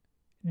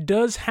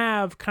does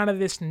have kind of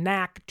this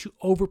knack to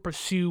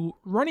over-pursue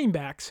running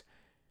backs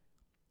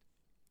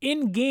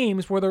in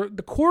games where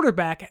the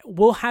quarterback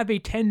will have a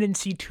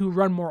tendency to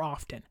run more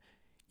often.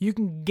 You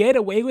can get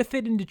away with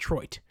it in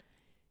Detroit.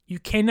 You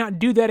cannot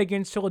do that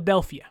against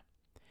Philadelphia.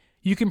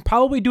 You can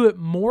probably do it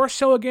more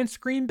so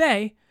against Green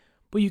Bay,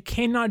 but you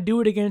cannot do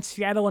it against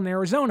Seattle and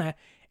Arizona.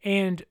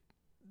 And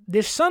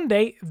this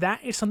Sunday,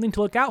 that is something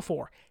to look out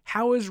for.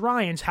 How is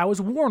Ryans? How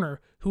is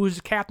Warner, who is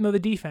the captain of the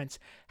defense?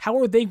 How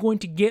are they going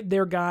to get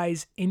their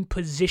guys in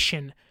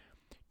position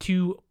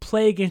to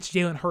play against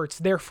Jalen Hurts,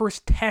 their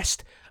first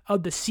test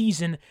of the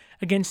season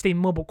against a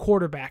mobile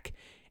quarterback?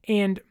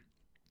 And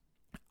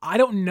I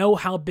don't know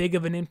how big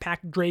of an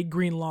impact Dre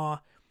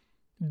Greenlaw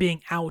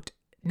being out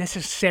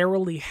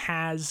necessarily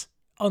has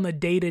on the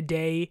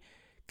day-to-day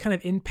kind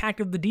of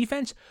impact of the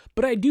defense,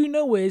 but I do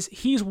know is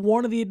he's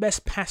one of the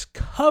best pass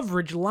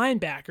coverage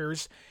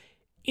linebackers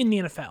in the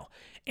NFL.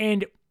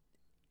 And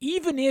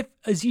even if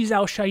Azeez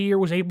Al-Shaair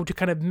was able to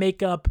kind of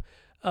make up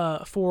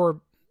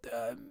for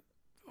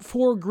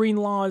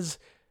Greenlaw's,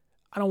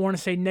 I don't want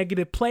to say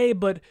negative play,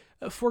 but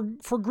for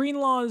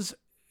Greenlaw's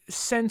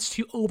sense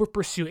to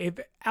over-pursue, if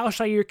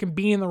Al-Shaair can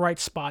be in the right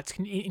spots,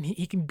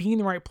 he can be in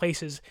the right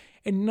places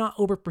and not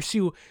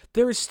over-pursue,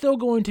 there is still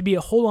going to be a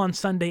hole on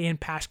Sunday in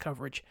pass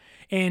coverage.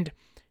 And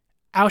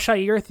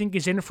Al-Shaair, I think,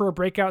 is in for a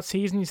breakout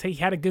season. He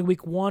had a good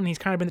week one. He's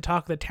kind of been the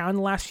talk of the town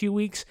the last few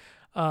weeks.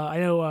 I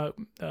know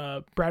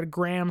Brad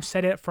Graham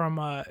said it from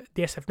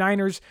the SF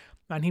Niners,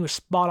 and he was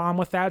spot on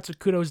with that, so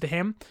kudos to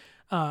him.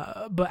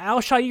 But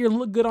Al-Shaair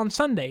looked good on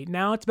Sunday.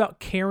 Now it's about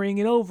carrying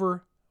it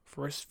over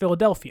for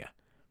Philadelphia.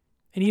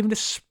 And even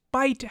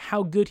despite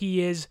how good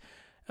he is,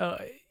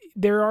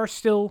 there are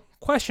still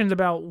questions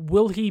about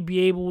will he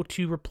be able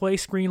to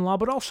replace Greenlaw,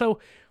 but also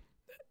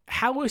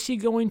how is he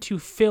going to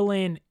fill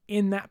in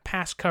that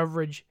pass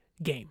coverage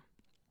game?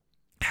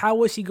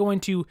 How is he going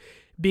to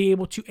be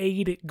able to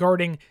aid at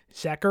guarding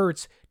Zach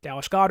Ertz,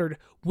 Dallas Goedert?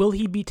 Will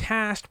he be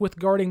tasked with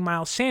guarding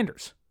Miles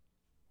Sanders?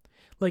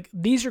 Like,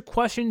 these are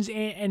questions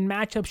and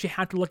matchups you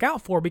have to look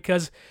out for,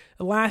 because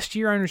last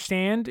year, I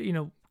understand,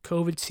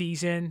 COVID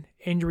season,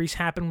 injuries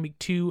happen week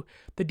 2.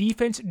 The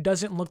defense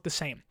doesn't look the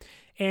same.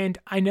 And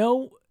I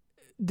know,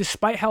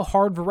 despite how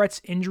hard Verrett's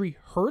injury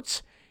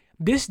hurts,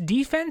 this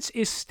defense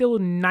is still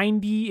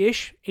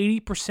 90-ish,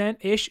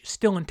 80%-ish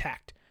still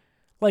intact.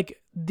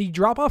 Like, the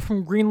drop-off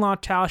from Greenlaw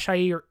to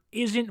Al-Shaair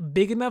isn't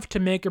big enough to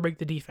make or break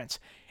the defense.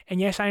 And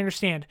yes, I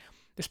understand,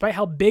 despite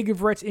how big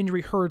Verrett's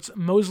injury hurts,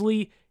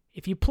 Mosley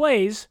If he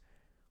plays,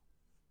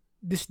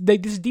 this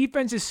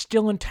defense is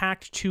still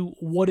intact to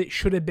what it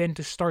should have been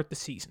to start the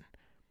season.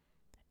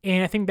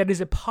 And I think that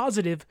is a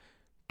positive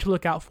to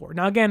look out for.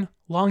 Now, again,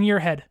 long year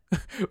ahead.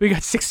 We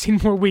got 16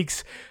 more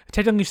weeks.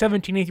 Technically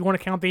 17 if you want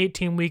to count the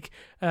 18-week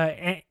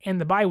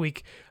and the bye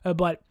week.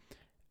 But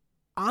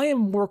I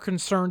am more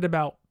concerned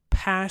about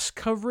pass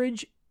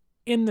coverage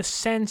in the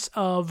sense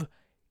of,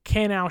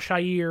 can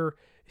Al-Shaair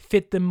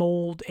fit the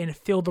mold and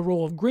fill the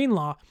role of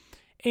Greenlaw?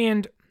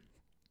 And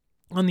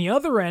on the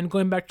other end,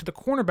 going back to the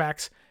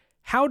cornerbacks,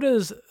 how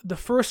does the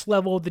first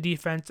level of the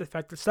defense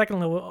affect the second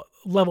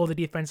level of the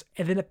defense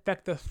and then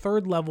affect the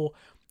third level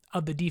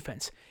of the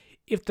defense?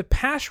 If the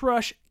pass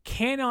rush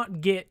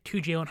cannot get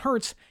to Jalen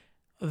Hurts,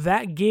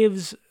 that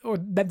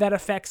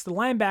affects the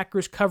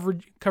linebackers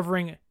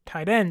covering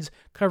tight ends,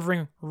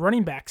 covering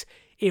running backs.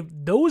 If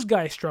those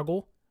guys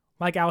struggle,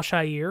 like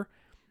Al-Shaair,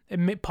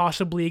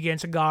 possibly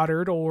against a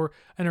Goddard or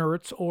an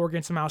Ertz or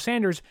against a Miles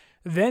Sanders,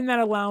 then that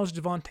allows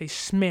Devontae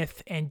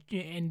Smith and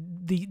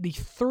the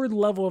third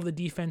level of the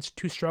defense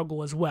to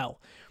struggle as well.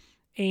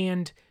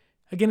 And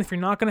again, if you're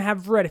not going to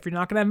have Red, if you're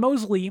not going to have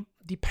Mosley,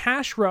 the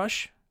pass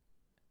rush,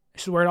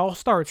 this is where it all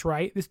starts,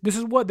 right? This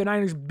is what the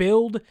Niners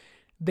build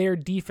their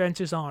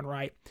defenses on,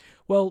 right?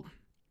 Well,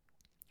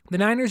 the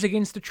Niners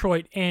against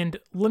Detroit, and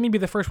let me be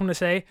the first one to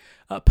say,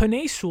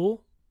 Penei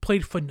Sewell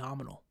played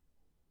phenomenal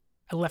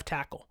at left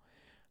tackle.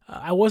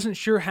 I wasn't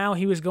sure how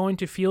he was going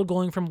to feel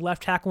going from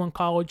left tackle in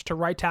college to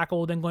right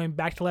tackle, then going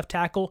back to left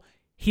tackle.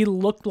 He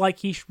looked like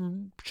he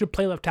should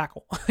play left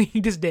tackle. He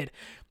just did.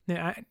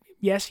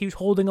 Yes, he was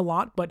holding a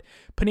lot, but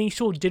Penei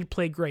Sewell did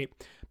play great.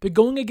 But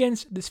going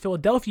against this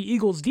Philadelphia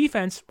Eagles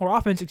defense, or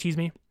offense,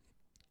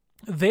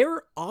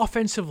 their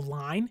offensive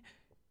line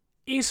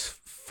is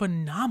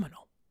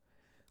phenomenal.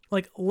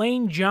 Like,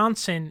 Lane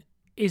Johnson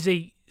is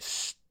a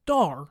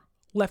star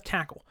left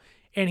tackle,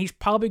 and he's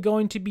probably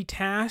going to be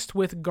tasked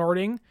with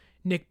guarding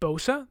Nick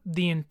Bosa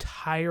the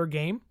entire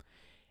game.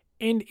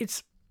 And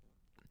it's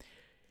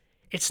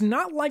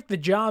not like the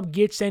job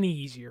gets any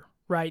easier,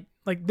 right?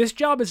 Like, this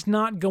job is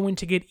not going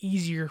to get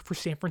easier for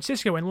San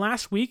Francisco. And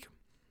last week,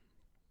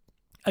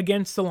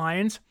 against the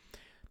Lions,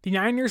 the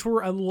Niners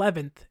were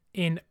 11th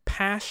in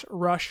pass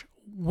rush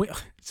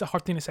it's a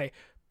hard thing to say.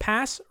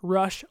 Pass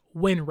rush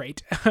win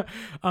rate.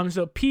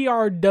 So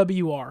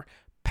PRWR,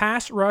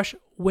 pass rush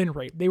win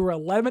rate. They were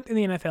 11th in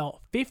the NFL,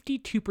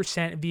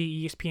 52%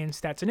 via ESPN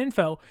Stats and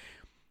Info.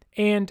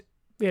 And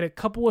they had a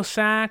couple of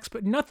sacks,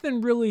 but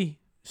nothing really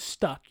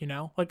stuck,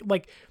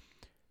 Like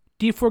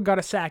Dee Ford got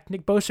a sack,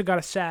 Nick Bosa got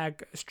a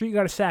sack, Street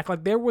got a sack.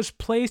 Like, there was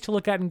plays to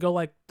look at and go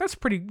like, that's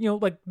pretty,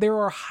 like, there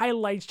are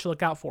highlights to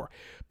look out for.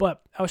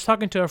 But I was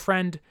talking to a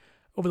friend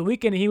over the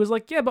weekend, and he was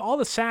like, yeah, but all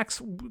the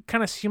sacks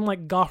kind of seem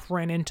like Goff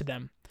ran into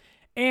them.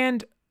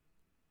 And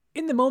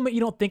in the moment,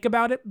 you don't think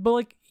about it, but,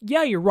 like,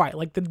 yeah, you're right.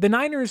 Like, the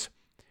Niners,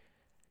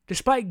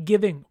 despite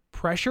giving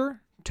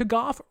pressure to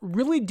Goff,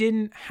 really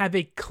didn't have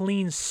a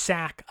clean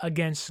sack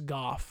against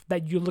Goff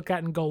that you look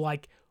at and go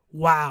like,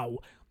 wow,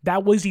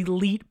 that was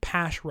elite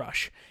pass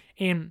rush.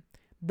 And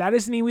that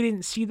doesn't mean we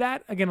didn't see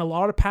that. Again, a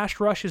lot of pass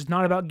rush is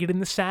not about getting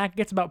the sack.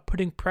 It's about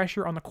putting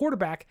pressure on the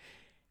quarterback.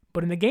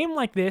 But in a game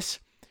like this,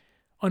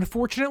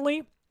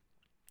 unfortunately,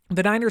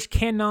 the Niners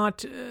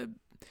cannot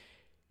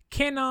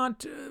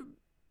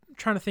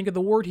trying to think of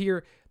the word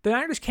here, the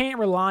Niners can't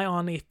rely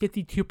on a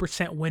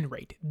 52% win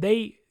rate.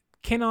 They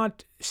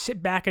cannot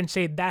sit back and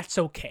say that's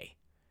okay.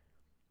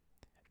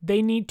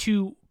 They need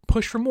to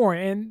push for more,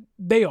 and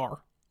they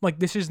are. Like,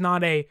 this is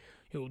not a,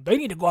 they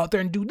need to go out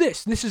there and do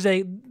this. This is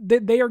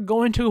they are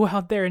going to go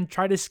out there and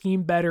try to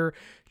scheme better,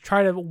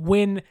 try to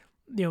win,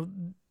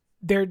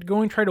 they're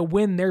going to try to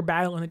win their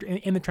battle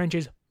in the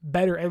trenches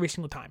better every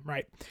single time,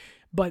 right?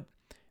 But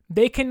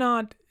they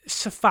cannot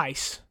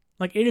suffice.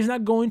 Like, it is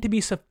not going to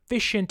be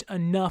sufficient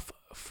enough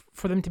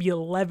for them to be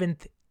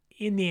 11th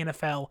in the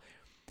NFL,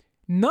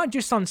 not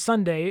just on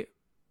Sunday,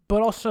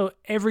 but also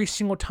every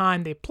single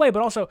time they play,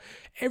 but also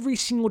every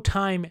single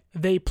time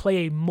they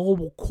play a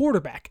mobile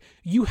quarterback.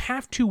 You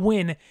have to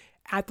win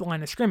at the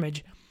line of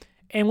scrimmage.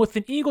 And with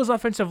an Eagles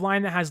offensive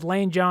line that has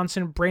Lane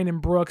Johnson, Brandon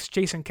Brooks,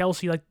 Jason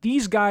Kelce, like,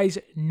 these guys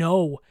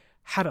know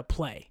how to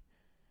play.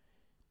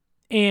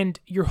 And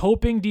you're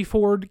hoping Dee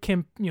Ford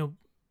can,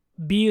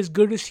 be as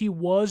good as he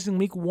was in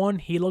week one.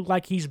 He looked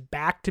like he's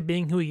back to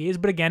being who he is,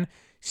 but again,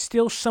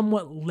 still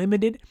somewhat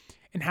limited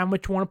in how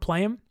much you want to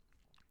play him.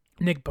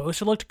 Nick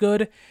Bosa looked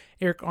good.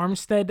 Eric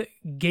Armstead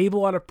gave a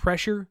lot of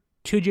pressure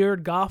to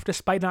Jared Goff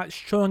despite not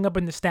showing up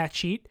in the stat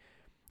sheet.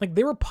 Like,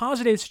 there were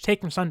positives to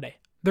take from Sunday.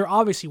 There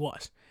obviously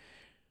was.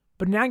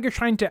 But now you're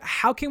trying to,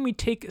 how can we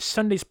take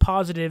Sunday's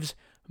positives,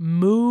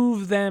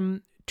 move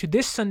them to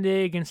this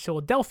Sunday against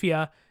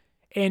Philadelphia,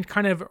 and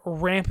kind of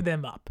ramp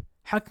them up?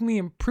 How can we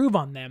improve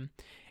on them?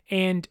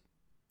 And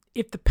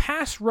if the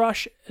pass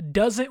rush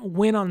doesn't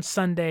win on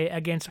Sunday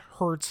against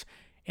Hurts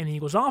and the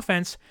Eagles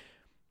offense,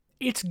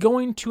 it's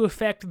going to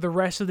affect the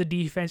rest of the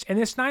defense. And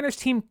this Niners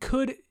team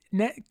could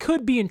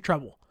be in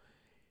trouble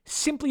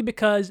simply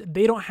because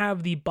they don't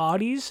have the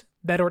bodies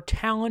that are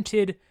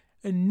talented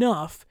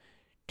enough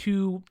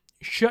to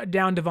shut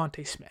down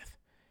Devontae Smith.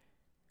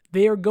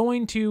 They are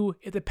going to,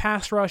 if the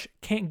pass rush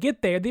can't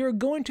get there, they are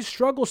going to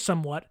struggle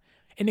somewhat,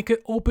 and it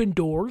could open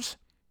doors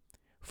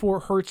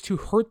for Hurts to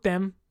hurt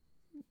them.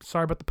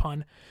 Sorry about the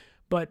pun,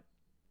 but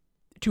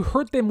to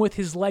hurt them with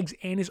his legs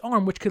and his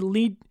arm, which could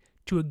lead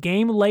to a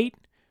game late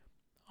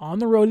on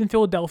the road in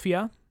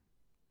Philadelphia,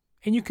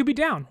 and you could be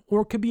down,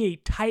 or it could be a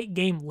tight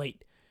game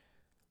late.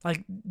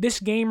 Like this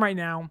game right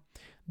now,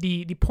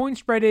 the point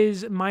spread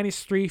is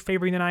 -3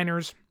 favoring the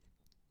Niners,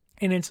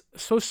 and it's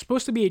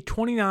supposed to be a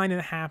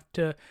 29.5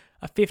 to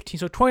a 15,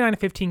 so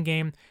 29-15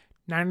 game.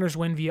 Niners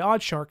win via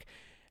OddsShark.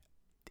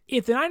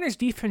 If the Niners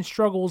defense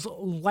struggles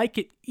like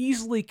it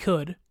easily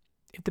could,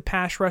 if the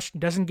pass rush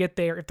doesn't get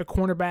there, if the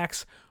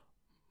cornerbacks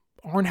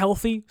aren't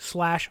healthy /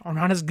 are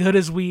not as good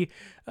as we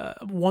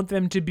want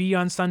them to be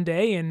on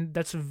Sunday, and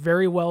that's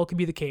very well could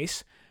be the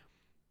case,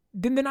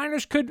 then the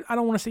Niners could, I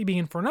don't want to say being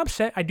in for an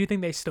upset, I do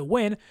think they still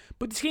win,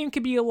 but this game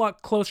could be a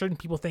lot closer than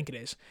people think it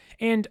is.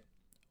 And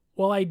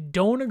while I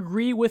don't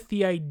agree with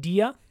the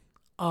idea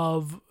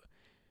of,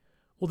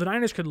 well, the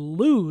Niners could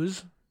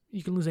lose,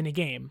 you can lose any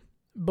game,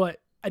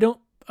 but I don't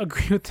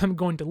agree with them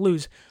going to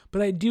lose,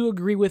 but I do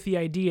agree with the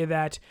idea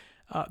that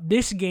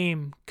this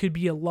game could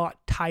be a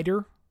lot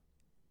tighter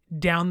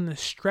down the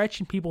stretch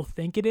and people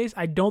think it is.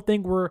 I don't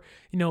think we're,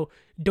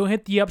 don't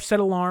hit the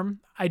upset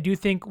alarm. I do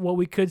think what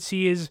we could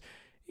see is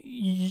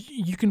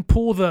you can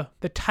pull the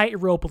tight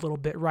rope a little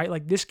bit, right?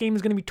 Like this game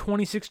is going to be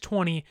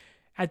 26-20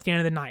 at the end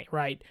of the night,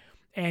 right?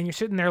 And you're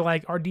sitting there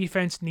like our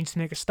defense needs to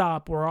make a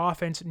stop or our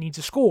offense needs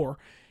to score.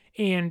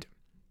 And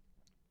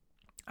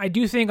I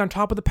do think on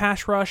top of the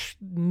pass rush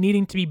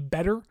needing to be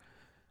better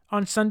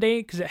on Sunday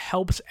because it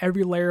helps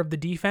every layer of the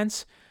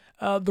defense,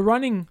 the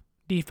running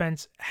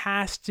defense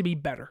has to be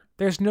better.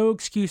 There's no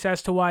excuse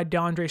as to why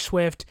DeAndre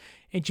Swift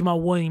and Jamal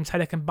Williams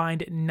had a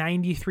combined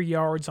 93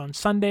 yards on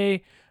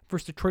Sunday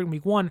versus Detroit in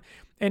Week 1.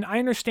 And I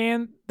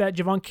understand that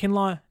Javon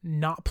Kinlaw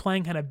not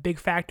playing had a big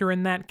factor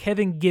in that.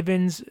 Kevin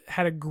Givens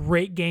had a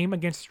great game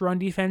against the run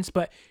defense,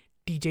 but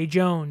DJ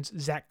Jones,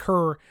 Zach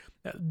Kerr,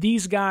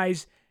 these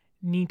guys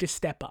need to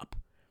step up.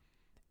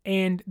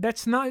 And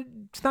it's not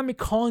me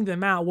calling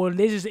them out. What it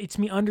is it's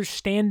me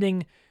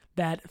understanding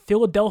that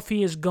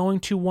Philadelphia is going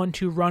to want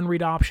to run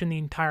read option the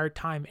entire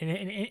time.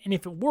 And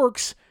if it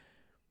works,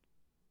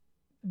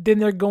 then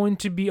they're going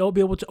to be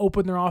able to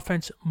open their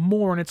offense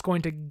more, and it's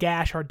going to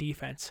gash our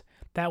defense.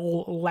 That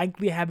will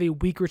likely have a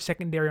weaker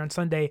secondary on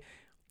Sunday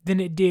than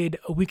it did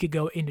a week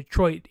ago in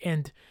Detroit.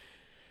 And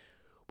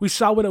we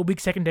saw what a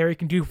weak secondary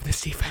can do for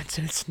this defense,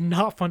 and it's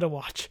not fun to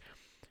watch.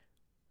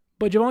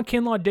 But Javon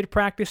Kinlaw did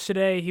practice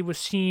today. He was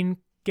seen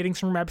getting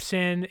some reps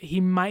in.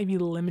 He might be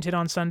limited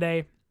on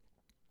Sunday,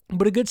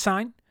 but a good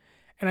sign.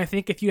 And I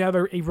think if you have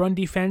a run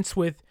defense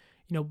with,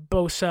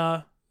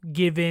 Bosa,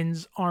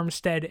 Givens,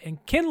 Armstead,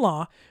 and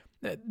Kinlaw,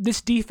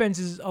 this defense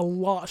is a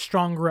lot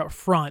stronger up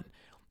front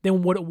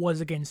than what it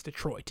was against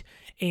Detroit.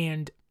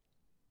 And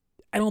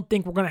I don't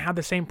think we're going to have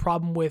the same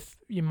problem with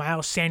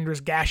Miles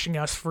Sanders gashing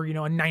us for,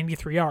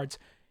 93 yards.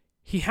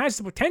 He has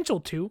the potential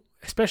to,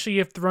 especially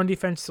if the run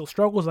defense still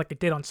struggles like it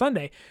did on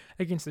Sunday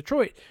against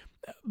Detroit.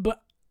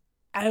 But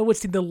I would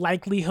see the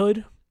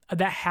likelihood of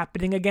that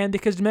happening again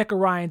because DeMeco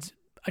Ryans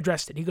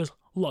addressed it. He goes,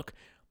 look,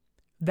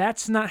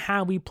 that's not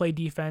how we play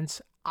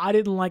defense. I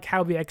didn't like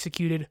how we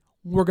executed.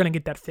 We're going to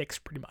get that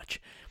fixed pretty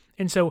much.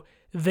 And so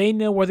they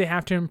know where they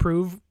have to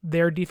improve.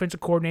 Their defensive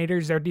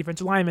coordinators, their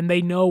defensive linemen,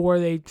 they know where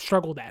they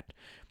struggled at.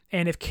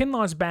 And if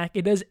Kinlaw's back,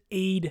 it does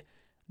aid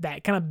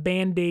that, kind of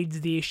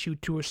band-aids the issue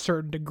to a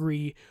certain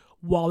degree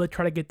while they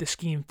try to get the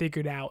scheme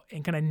figured out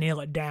and kind of nail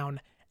it down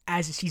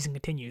as the season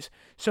continues.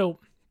 So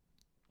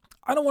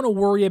I don't want to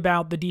worry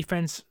about the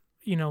defense,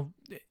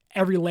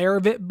 every layer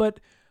of it, but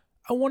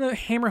I want to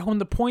hammer home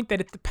the point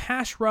that if the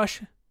pass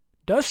rush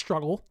does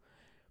struggle,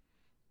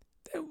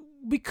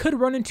 we could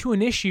run into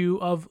an issue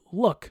of,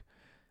 look,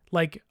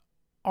 like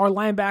our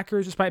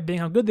linebackers, despite being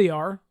how good they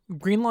are,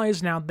 Greenlaw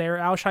isn't out there.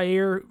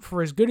 Al-Shaair,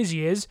 for as good as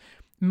he is,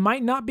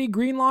 might not be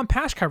Greenlaw in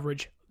pass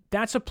coverage.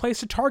 That's a place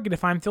to target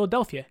if I'm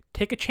Philadelphia.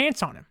 Take a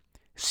chance on him.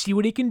 See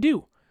what he can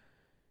do.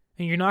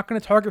 And you're not going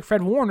to target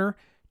Fred Warner.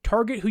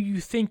 Target who you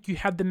think you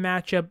have the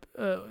matchup,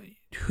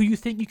 who you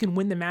think you can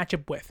win the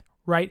matchup with,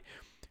 right?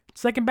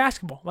 It's like in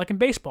basketball, like in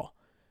baseball.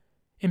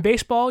 In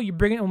baseball, you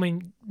bring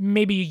it,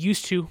 maybe you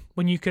used to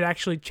when you could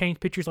actually change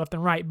pitchers left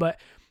and right, but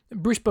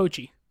Bruce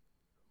Bochy.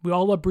 We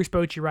all love Bruce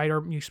Bochy, right?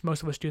 Or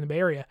most of us do in the Bay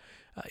Area.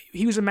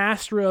 He was a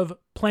master of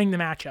playing the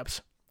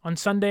matchups. On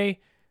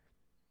Sunday,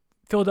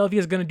 Philadelphia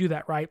is going to do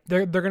that, right?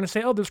 They're going to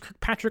say, oh, there's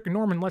Kirkpatrick and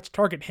Norman, let's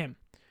target him.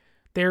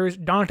 There's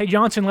Dante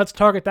Johnson, let's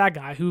target that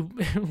guy, who,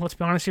 let's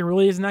be honest, he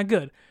really isn't that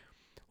good.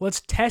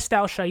 Let's test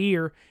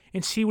Al-Shaair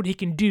and see what he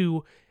can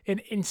do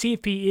and see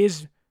if he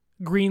is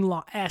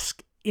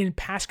Greenlaw-esque in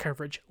pass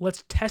coverage.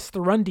 Let's test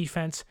the run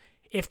defense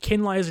if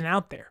Kinlaw isn't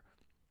out there.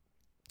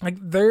 Like,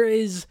 there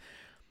is,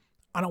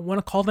 I don't want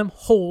to call them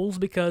holes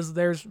because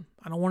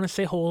I don't want to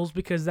say holes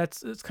because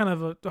it's kind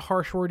of a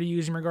harsh word to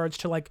use in regards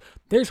to, like,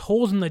 there's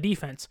holes in the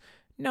defense.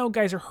 No,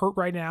 guys are hurt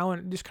right now,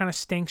 and it just kind of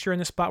stinks. You're in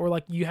the spot where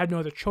like you have no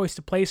other choice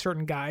to play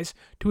certain guys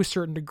to a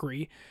certain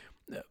degree.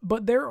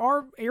 But there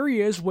are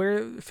areas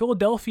where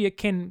Philadelphia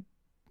can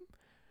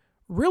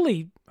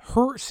really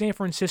hurt San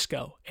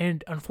Francisco.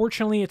 And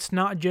unfortunately, it's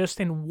not just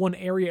in one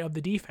area of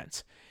the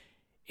defense.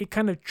 It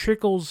kind of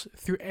trickles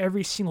through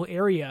every single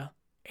area.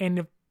 And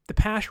if the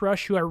pass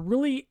rush,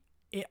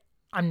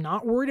 I'm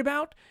not worried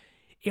about,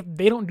 if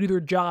they don't do their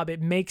job,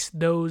 it makes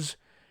those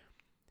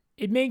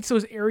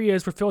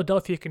areas where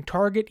Philadelphia can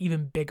target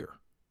even bigger.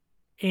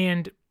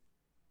 And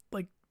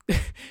like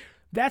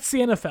that's the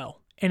NFL.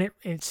 And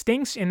it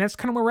stinks, and that's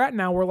kind of where we're at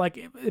now. Where like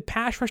if the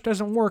pass rush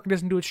doesn't work, it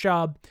doesn't do its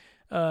job.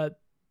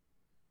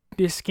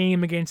 This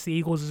game against the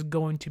Eagles is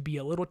going to be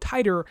a little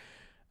tighter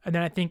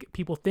than I think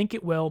people think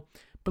it will.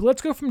 But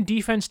let's go from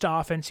defense to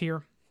offense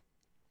here.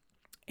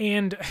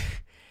 And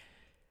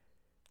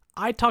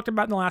I talked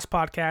about in the last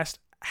podcast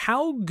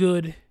how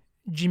good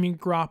Jimmy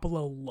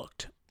Garoppolo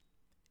looked.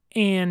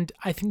 And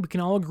I think we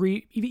can all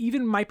agree,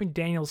 even Mike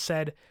McDaniel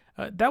said,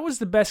 that was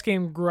the best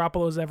game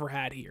Garoppolo's ever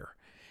had here.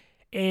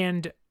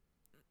 And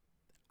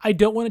I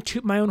don't want to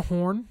toot my own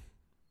horn,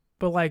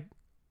 but like,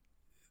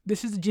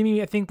 this is the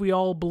Jimmy I think we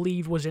all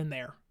believed was in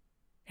there.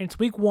 And it's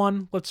week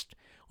 1. Let's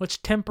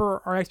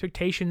temper our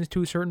expectations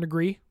to a certain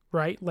degree,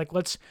 right? Like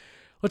let's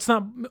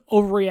not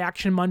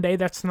overreaction Monday.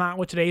 That's not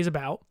what today is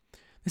about.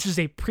 This is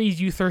a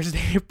preview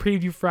Thursday, a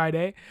preview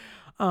Friday.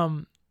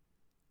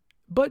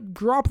 But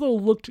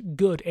Garoppolo looked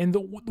good. And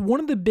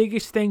one of the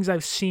biggest things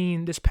I've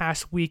seen this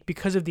past week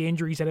because of the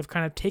injuries that have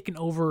kind of taken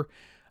over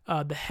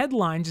the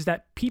headlines is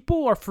that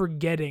people are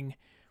forgetting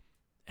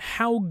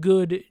how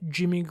good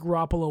Jimmy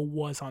Garoppolo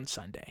was on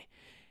Sunday.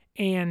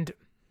 And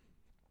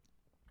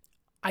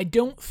I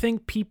don't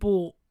think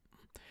people...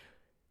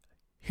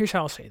 Here's how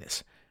I'll say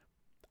this.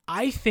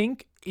 I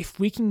think if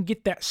we can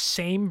get that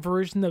same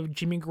version of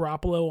Jimmy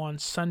Garoppolo on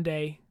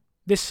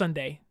this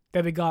Sunday,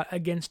 that we got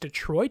against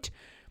Detroit,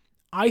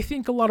 I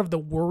think a lot of the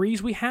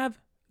worries we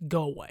have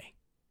go away.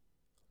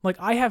 Like,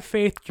 I have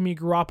faith Jimmy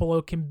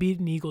Garoppolo can beat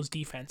an Eagles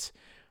defense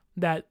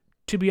that,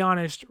 to be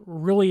honest,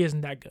 really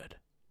isn't that good.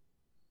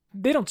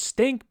 They don't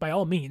stink by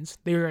all means.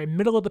 They're a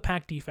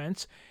middle-of-the-pack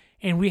defense,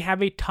 and we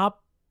have a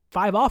top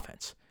 5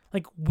 offense.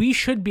 Like, we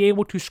should be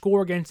able to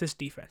score against this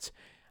defense.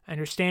 I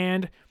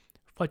understand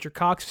Fletcher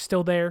Cox is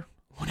still there.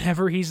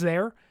 Whenever he's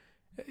there,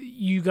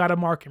 you got to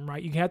mark him,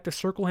 right? You have to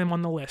circle him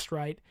on the list,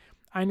 right?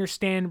 I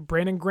understand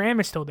Brandon Graham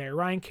is still there.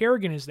 Ryan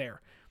Kerrigan is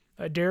there.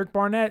 Derek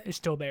Barnett is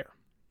still there.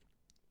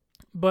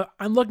 But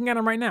I'm looking at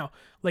him right now.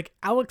 Like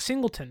Alex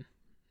Singleton,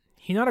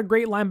 he's not a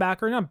great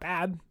linebacker, not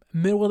bad.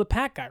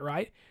 Middle-of-the-pack guy,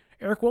 right?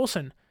 Eric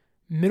Wilson,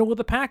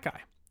 middle-of-the-pack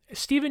guy.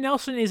 Steven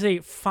Nelson is a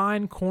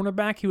fine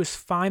cornerback. He was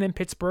fine in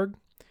Pittsburgh.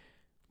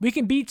 We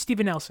can beat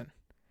Steven Nelson.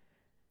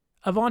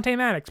 Avonte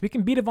Maddox, we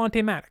can beat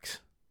Avonte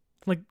Maddox.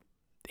 Like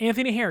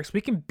Anthony Harris,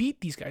 we can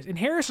beat these guys. And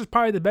Harris is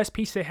probably the best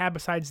piece they have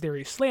besides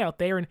Darius Slay out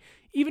there, and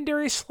even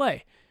Darius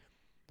Slay.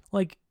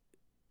 Like,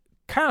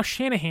 Kyle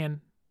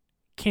Shanahan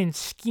can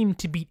scheme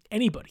to beat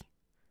anybody.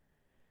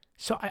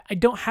 So I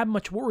don't have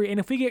much worry. And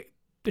if we get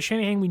the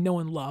Shanahan we know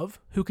and love,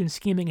 who can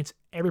scheme against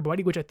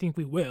everybody, which I think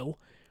we will,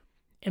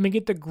 and we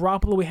get the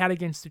Garoppolo we had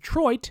against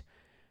Detroit,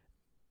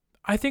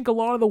 I think a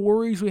lot of the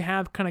worries we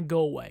have kind of go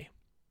away.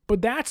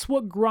 But that's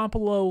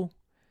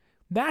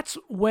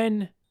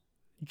when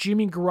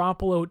Jimmy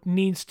Garoppolo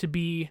needs to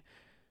be,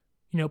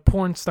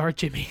 porn star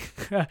Jimmy.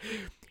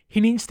 He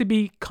needs to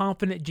be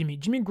confident Jimmy.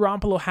 Jimmy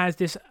Garoppolo has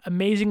this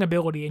amazing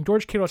ability, and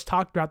George Kittle has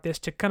talked about this,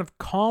 to kind of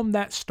calm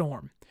that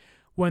storm.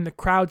 When the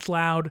crowd's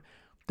loud,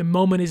 the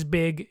moment is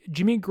big,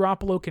 Jimmy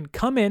Garoppolo can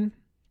come in,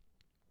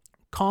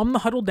 calm the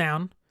huddle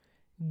down,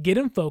 get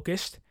him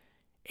focused,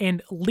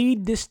 and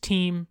lead this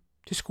team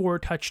to score a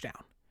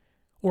touchdown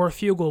or a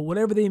field goal,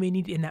 whatever they may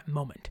need in that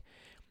moment.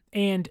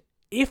 And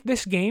if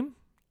this game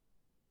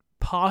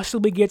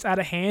possibly gets out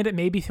of hand, and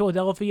maybe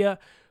Philadelphia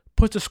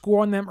puts a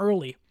score on them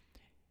early,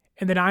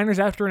 and the Niners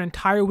after an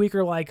entire week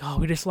are like, oh,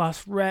 we just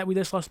lost Rhett, we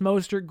just lost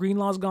Mostert,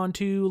 Greenlaw's gone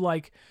too,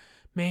 like,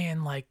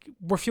 man, like,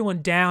 we're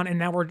feeling down, and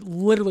now we're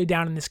literally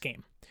down in this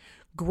game.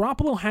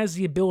 Garoppolo has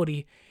the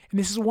ability, and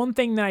this is one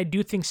thing that I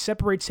do think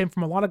separates him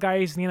from a lot of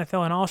guys in the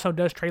NFL, and also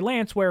does Trey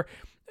Lance, where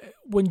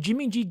when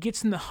Jimmy G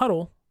gets in the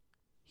huddle,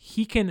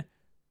 he can,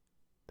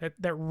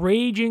 that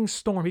raging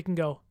storm, he can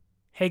go,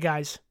 hey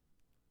guys,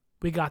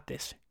 we got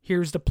this.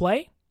 Here's the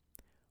play.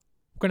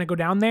 We're going to go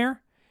down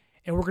there,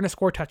 and we're going to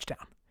score a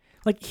touchdown.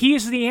 Like, he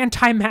is the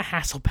anti-Matt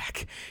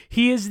Hasselbeck.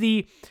 He is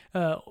the,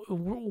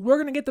 we're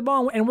going to get the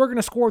ball, and we're going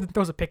to score and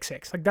throws a pick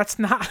six. Like, that's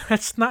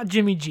not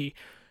Jimmy G.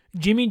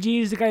 Jimmy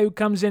G is the guy who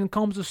comes in,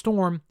 calms the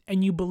storm,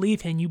 and you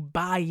believe him. You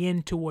buy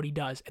into what he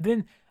does. And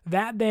then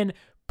that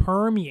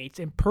permeates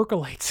and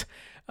percolates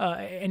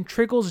and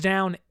trickles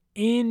down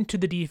into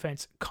the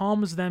defense,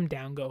 calms them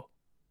down, go,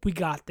 we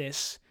got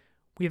this.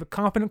 We have a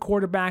confident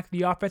quarterback.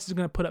 The offense is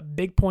going to put up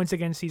big points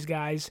against these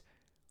guys.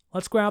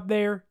 Let's go out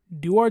there,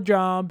 do our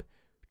job,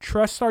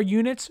 trust our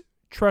units,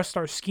 trust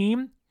our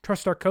scheme,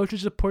 trust our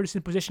coaches to put us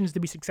in positions to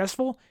be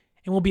successful,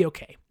 and we'll be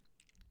okay.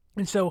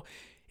 And so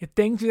if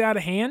things get out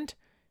of hand,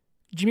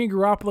 Jimmy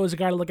Garoppolo is a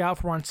guy to look out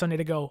for on Sunday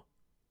to go,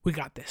 we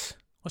got this.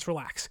 Let's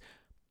relax.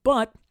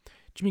 But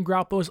Jimmy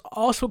Garoppolo is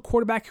also a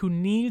quarterback who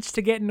needs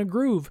to get in a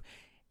groove.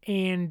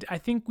 And I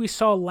think we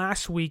saw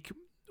last week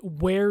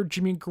where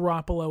Jimmy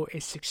Garoppolo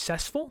is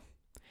successful.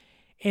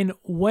 And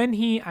when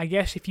he, I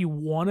guess if you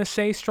want to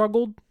say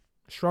struggled,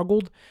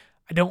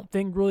 I don't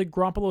think really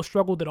Garoppolo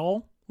struggled at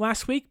all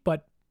last week,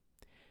 but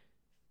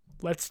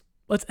let's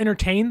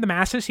entertain the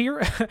masses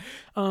here.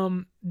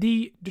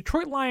 The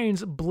Detroit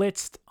Lions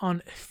blitzed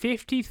on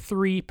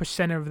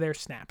 53% of their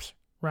snaps,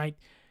 right?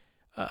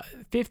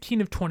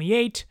 15 of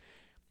 28.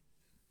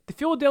 The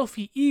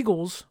Philadelphia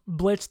Eagles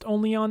blitzed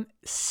only on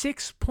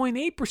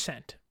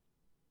 6.8%.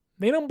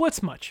 They don't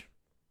blitz much.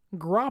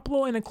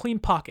 Garoppolo in a clean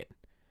pocket.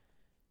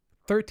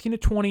 13 to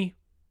 20,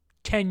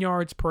 10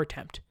 yards per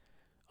attempt.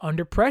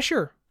 Under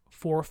pressure,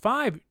 4 or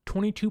 5,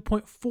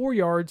 22.4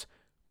 yards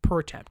per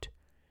attempt.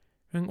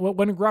 And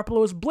when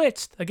Garoppolo was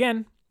blitzed,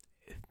 again,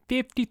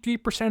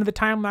 53% of the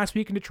time last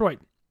week in Detroit.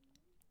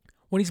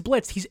 When he's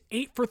blitzed, he's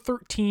 8 for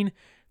 13,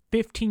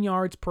 15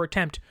 yards per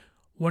attempt.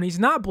 When he's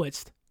not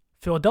blitzed,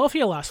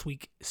 Philadelphia last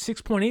week,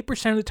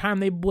 6.8% of the time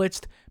they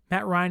blitzed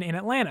Matt Ryan in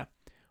Atlanta.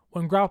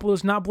 When Garoppolo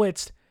is not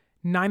blitzed,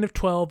 9 of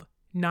 12,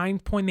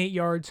 9.8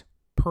 yards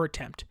per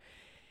attempt.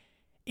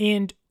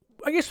 And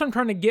I guess what I'm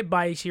trying to get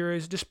by here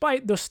is,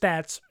 despite those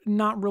stats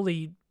not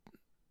really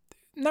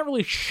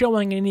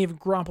showing any of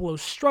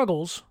Garoppolo's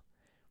struggles,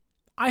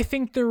 I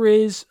think there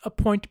is a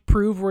point to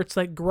prove where it's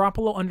like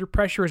Garoppolo under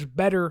pressure is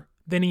better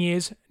than he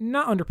is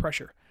not under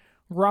pressure.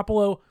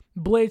 Garoppolo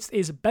blitzed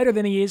is better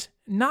than he is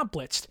not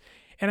blitzed.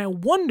 And I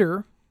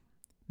wonder,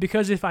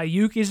 because if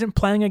Ayuk isn't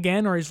playing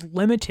again or is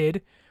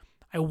limited,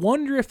 I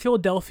wonder if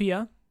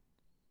Philadelphia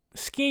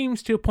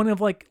schemes to a point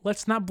of like,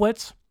 let's not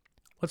blitz,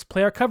 let's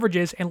play our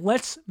coverages, and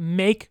let's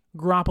make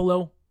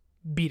Garoppolo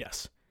beat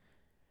us.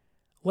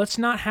 Let's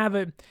not have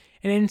an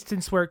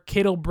instance where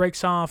Kittle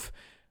breaks off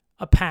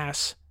a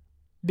pass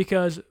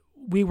because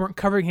we weren't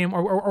covering him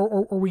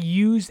or we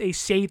used a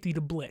safety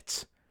to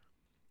blitz.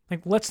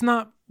 Like, let's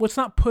not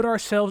put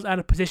ourselves out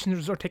of position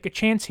or take a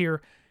chance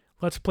here.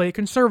 Let's play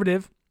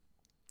conservative,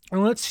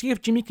 and let's see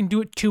if Jimmy can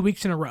do it 2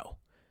 weeks in a row.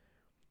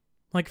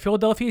 Like,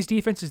 Philadelphia's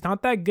defense is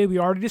not that good. We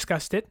already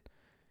discussed it.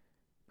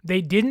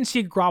 They didn't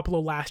see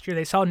Garoppolo last year.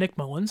 They saw Nick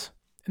Mullins,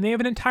 and they have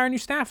an entire new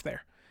staff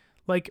there.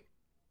 Like,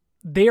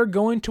 they are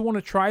going to want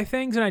to try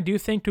things, and I do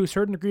think to a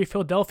certain degree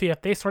Philadelphia,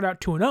 if they start out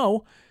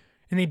 2-0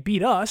 and they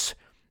beat us,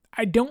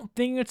 I don't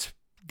think it's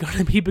going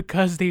to be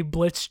because they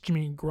blitzed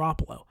Jimmy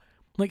Garoppolo.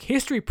 Like,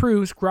 history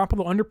proves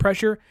Garoppolo under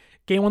pressure,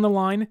 game on the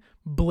line,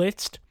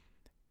 blitzed,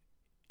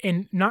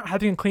 and not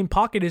having a clean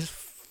pocket is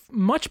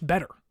much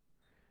better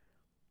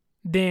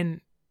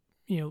than,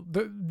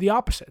 the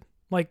opposite.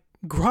 Like,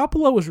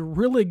 Garoppolo was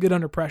really good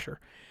under pressure.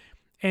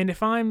 And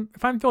if I'm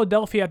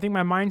Philadelphia, I think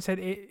my mindset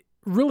it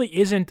really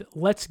isn't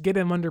let's get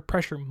him under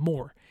pressure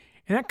more.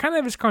 And that kind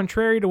of is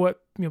contrary to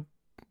what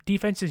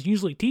defenses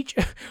usually teach.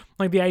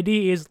 Like, the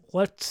idea is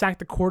let's sack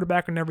the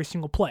quarterback on every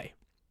single play.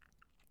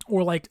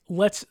 Or like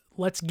let's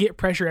get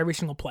pressure every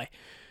single play.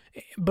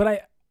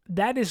 But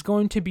that is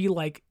going to be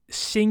like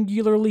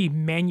singularly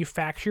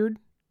manufactured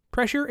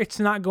pressure. It's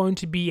not going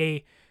to be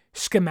a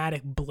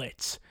schematic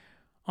blitz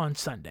on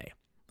Sunday.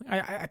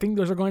 I think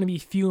those are going to be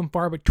few and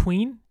far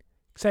between.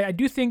 So I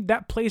do think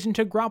that plays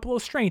into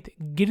Garoppolo's strength,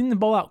 getting the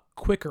ball out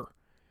quicker.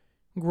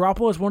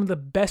 Garoppolo is one of the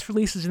best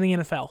releases in the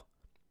NFL,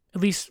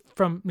 at least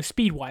from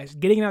speed-wise,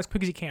 getting it out as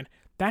quick as he can.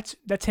 That's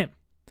him.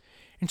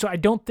 And so I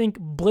don't think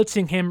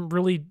blitzing him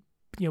really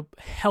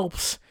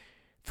helps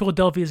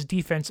Philadelphia's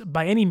defense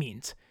by any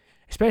means,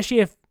 especially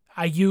if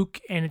Ayuk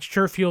and it's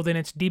Sherfield and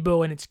it's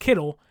Debo and it's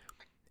Kittle,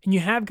 and you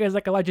have guys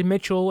like Elijah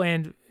Mitchell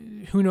and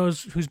who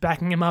knows who's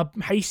backing him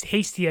up,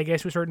 Hasty, I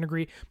guess, to a certain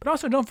degree, but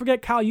also don't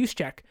forget Kyle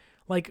Juszczyk.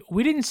 Like,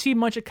 we didn't see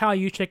much of Kyle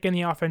Juszczyk in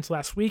the offense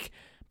last week,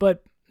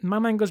 but my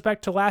mind goes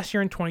back to last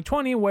year in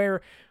 2020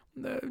 where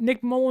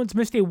Nick Mullins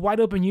missed a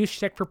wide-open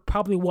Juszczyk for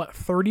probably,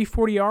 30,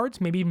 40 yards,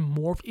 maybe even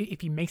more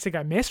if he makes a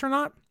guy miss or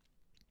not.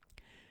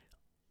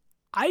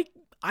 I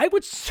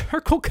would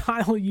circle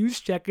Kyle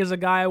Juszczyk as a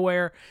guy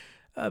where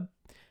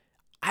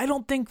I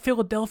don't think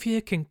Philadelphia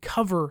can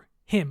cover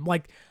him.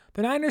 Like,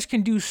 the Niners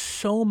can do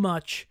so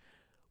much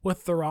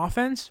with their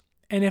offense,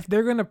 and if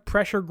they're going to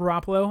pressure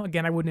Garoppolo,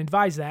 again, I wouldn't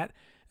advise that.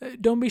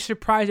 Don't be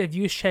surprised if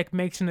Juszczyk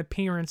makes an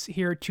appearance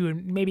here too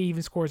and maybe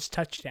even scores a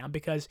touchdown,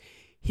 because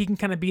he can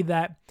kind of be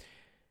that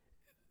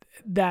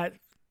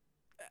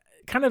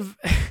kind of...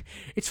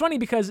 It's funny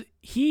because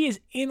he is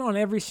in on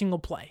every single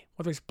play,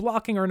 whether it's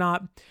blocking or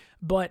not,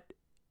 but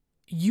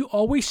you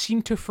always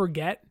seem to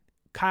forget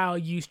Kyle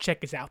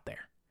Juszczyk is out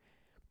there.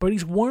 But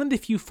he's one of the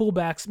few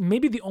fullbacks,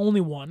 maybe the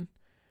only one,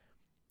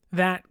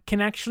 that can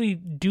actually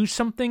do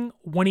something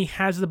when he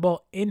has the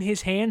ball in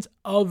his hands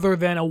other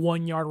than a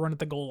 1-yard run at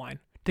the goal line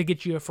to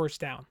get you a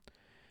first down.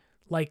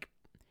 Like,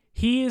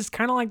 he is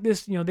kind of like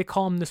this, they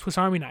call him the Swiss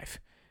Army knife.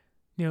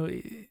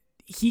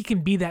 He can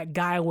be that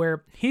guy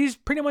where he's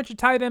pretty much a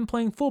tight end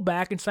playing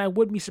fullback, and so I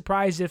wouldn't be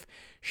surprised if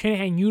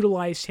Shanahan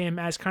utilized him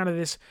as kind of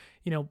this,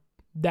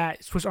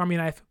 that Swiss Army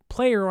knife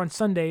player on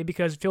Sunday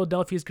because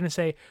Philadelphia is going to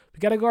say, we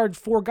got to guard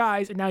 4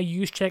 guys, and now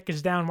Juszczyk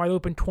is down wide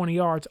open 20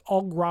 yards.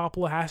 All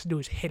Garoppolo has to do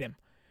is hit him.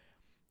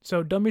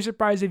 So don't be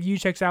surprised if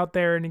Juszczyk's out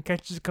there and he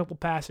catches a couple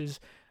passes.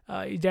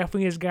 He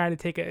definitely is a guy to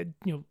take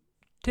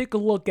a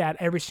look at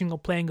every single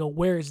play and go,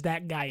 where is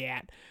that guy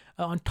at?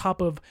 On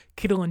top of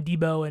Kittle and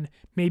Debo and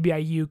maybe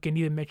Ayuk and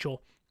even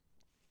Mitchell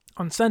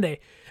on Sunday.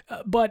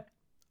 But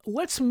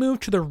let's move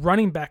to the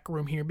running back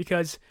room here,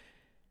 because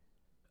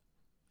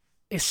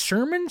is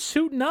Sermon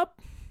suiting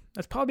up?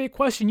 That's probably a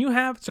question you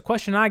have. It's a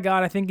question I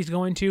got. I think he's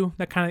going to.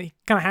 That kind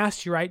of has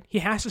to, right? He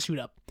has to suit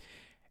up.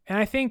 And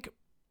I think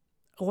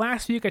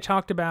last week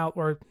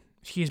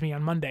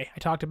on Monday, I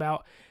talked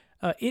about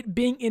it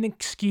being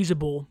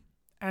inexcusable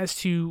as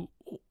to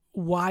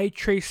why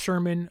Trey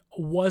Sermon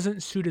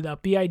wasn't suited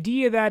up. The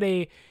idea that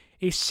a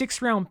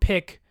 6th-round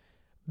pick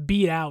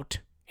beat out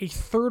a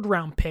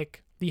 3rd-round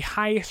pick, the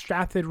highest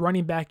drafted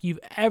running back you've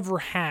ever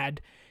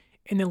had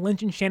in the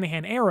Lynch and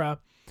Shanahan era,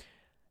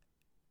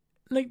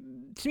 like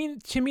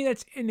to me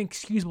that's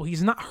inexcusable.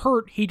 He's not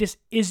hurt. He just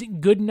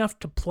isn't good enough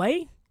to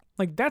play.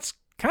 Like, that's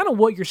kind of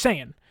what you're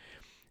saying.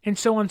 And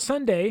so on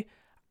Sunday,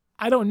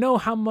 I don't know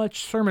how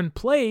much Sermon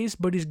plays,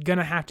 but he's going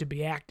to have to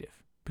be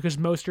active because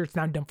Mostert's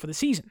now done for the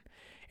season.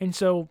 And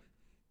so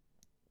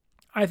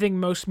I think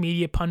most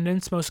media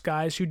pundits, most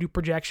guys who do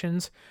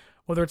projections,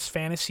 whether it's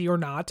fantasy or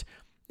not,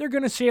 they're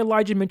going to say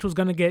Elijah Mitchell's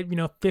going to get,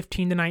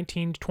 15 to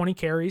 19 to 20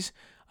 carries.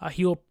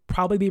 He'll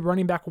probably be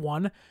running back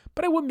 1,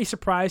 but I wouldn't be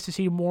surprised to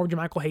see more of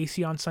JaMycal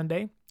Hasty on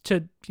Sunday.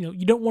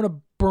 You don't want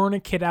to burn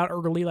a kid out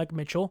early like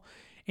Mitchell.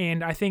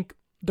 And I think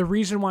the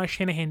reason why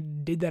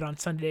Shanahan did that on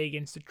Sunday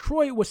against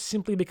Detroit was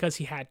simply because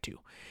he had to.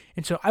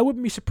 And so I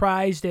wouldn't be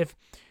surprised if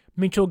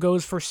Mitchell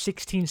goes for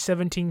 16,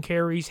 17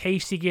 carries,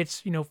 Hasty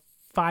gets,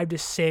 5 to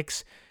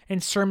 6,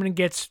 and Sermon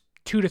gets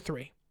 2 to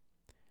 3.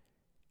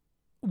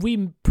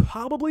 We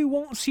probably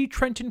won't see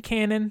Trenton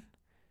Cannon.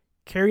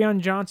 Kerryon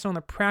Johnson on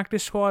the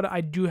practice squad.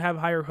 I do have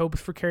higher hopes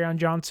for Kerryon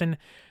Johnson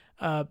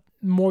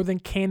more than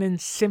Cannon,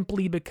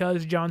 simply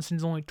because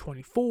Johnson's only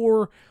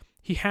 24.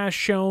 He has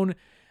shown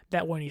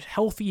that when he's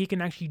healthy, he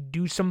can actually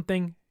do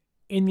something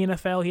in the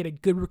NFL. He had a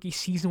good rookie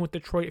season with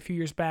Detroit a few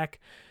years back.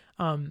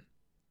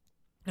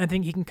 I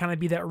think he can kind of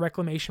be that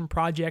reclamation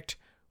project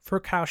for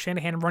Kyle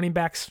Shanahan. Running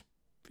backs,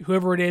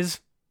 whoever it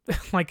is,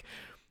 like,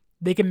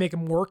 they can make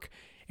him work.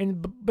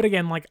 But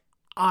again, like,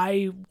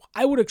 I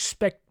would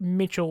expect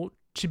Mitchell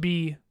to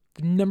be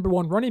the number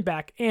 1 running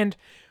back. And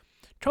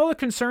to all the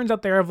concerns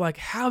out there of, like,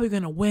 how are we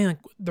going to win? Like,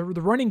 the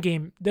running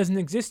game doesn't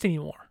exist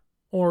anymore.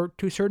 Or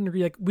to a certain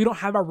degree, like, we don't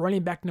have our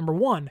running back number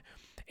 1.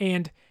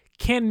 And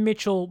can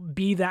Mitchell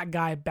be that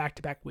guy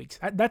back-to-back weeks?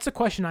 That's a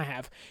question I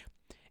have.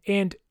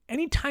 And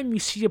anytime you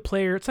see a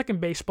player, it's like in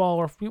baseball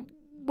or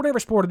whatever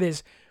sport it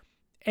is,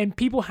 and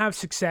people have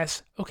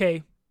success,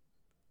 okay,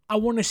 I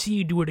want to see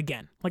you do it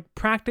again. Like,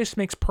 practice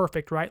makes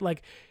perfect, right?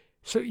 Like,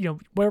 so,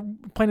 whatever,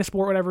 playing a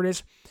sport, whatever it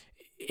is,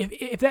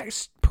 if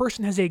that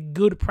person has a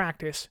good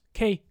practice,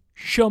 okay,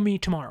 show me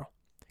tomorrow.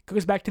 It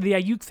goes back to the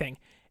Ayuk thing.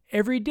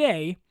 Every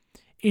day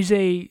is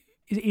a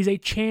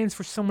chance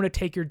for someone to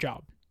take your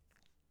job.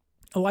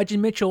 Elijah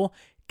Mitchell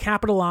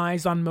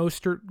capitalized on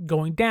Mostert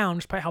going down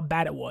despite how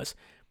bad it was.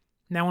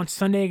 Now on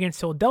Sunday against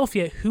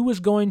Philadelphia, who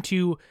was going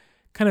to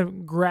kind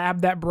of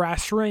grab that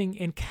brass ring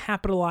and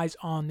capitalize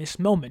on this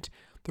moment?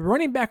 The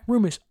running back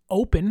room is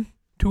open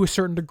to a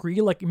certain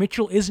degree. Like,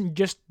 Mitchell isn't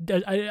just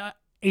a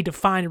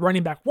defined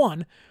running back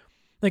 1.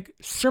 Like,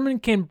 Sermon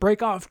can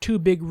break off 2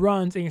 big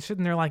runs and you're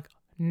sitting there like,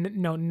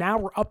 no, now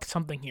we're up to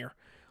something here.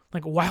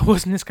 Like, why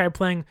wasn't this guy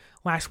playing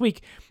last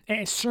week?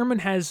 And Sermon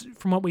has,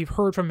 from what we've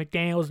heard from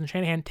McDaniels and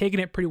Shanahan, taken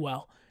it pretty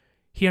well.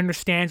 He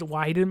understands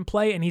why he didn't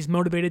play, and he's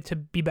motivated to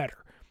be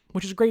better,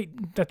 which is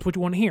great. That's what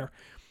you want to hear.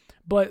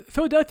 But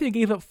Philadelphia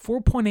gave up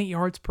 4.8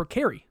 yards per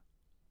carry.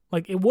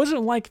 Like, it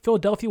wasn't like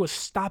Philadelphia was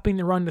stopping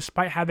the run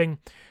despite having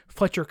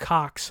Fletcher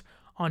Cox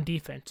on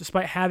defense,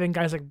 despite having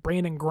guys like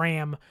Brandon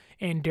Graham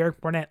and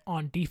Derek Barnett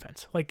on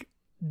defense. Like,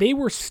 they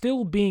were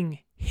still being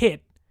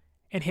hit,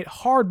 and hit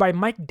hard by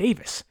Mike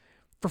Davis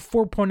for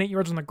 4.8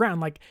 yards on the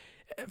ground. Like,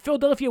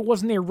 Philadelphia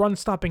wasn't a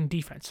run-stopping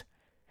defense.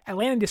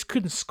 Atlanta just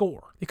couldn't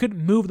score. They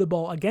couldn't move the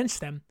ball against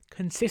them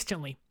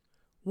consistently.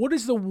 What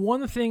is the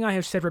one thing I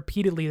have said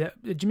repeatedly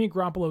that Jimmy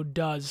Garoppolo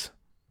does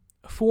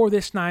for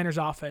this Niners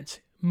offense?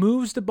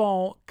 Moves the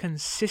ball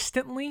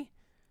consistently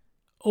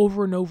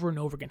over and over and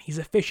over again. He's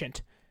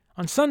efficient.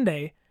 On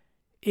Sunday,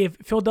 if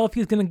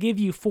Philadelphia is going to give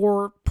you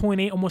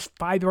 4.8, almost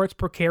 5 yards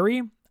per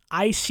carry,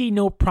 I see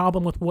no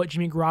problem with what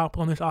Jimmy Garoppolo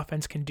on this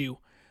offense can do.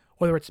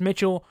 Whether it's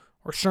Mitchell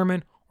or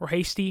Sermon or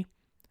Hasty,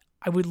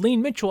 I would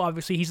lean Mitchell,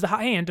 obviously. He's the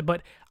hot hand,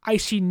 but I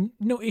see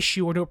no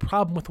issue or no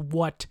problem with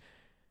what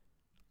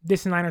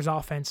this Niners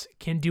offense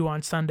can do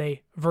on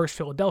Sunday versus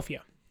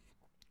Philadelphia.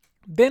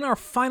 Then our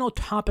final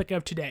topic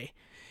of today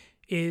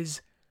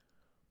is,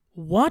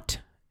 what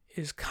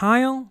is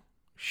Kyle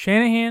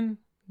Shanahan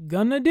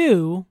gonna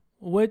do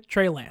with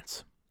Trey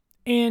Lance?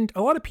 And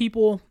a lot of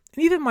people,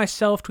 and even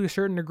myself to a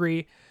certain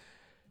degree,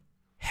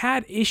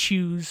 had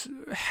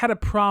a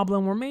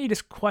problem or maybe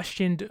just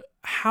questioned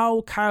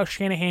how Kyle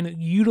Shanahan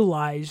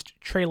utilized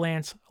Trey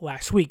Lance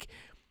last week.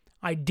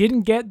 I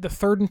didn't get the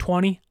 3rd and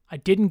 20. I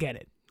didn't get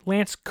it.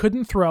 Lance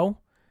couldn't throw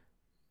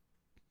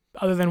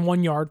other than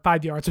 1 yard,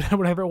 5 yards,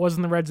 whatever it was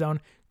in the red zone.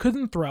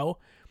 Couldn't throw.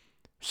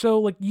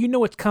 So,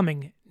 it's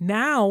coming.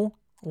 Now,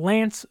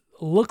 Lance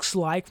looks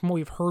like, from what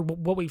we've heard,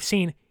 what we've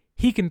seen,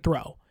 he can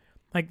throw.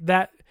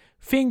 That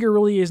finger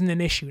really isn't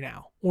an issue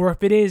now. Or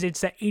if it is,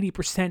 it's at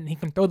 80% and he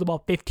can throw the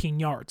ball 15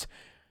 yards.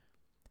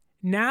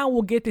 Now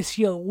we'll get to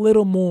see a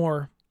little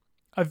more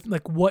of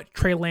what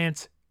Trey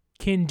Lance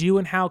can do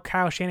and how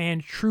Kyle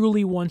Shanahan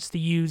truly wants to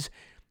use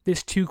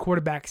this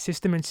 2-quarterback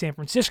system in San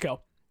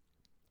Francisco.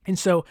 And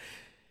so,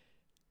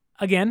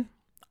 again,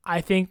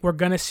 I think we're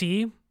going to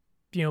see,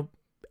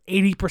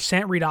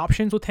 80% read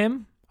options with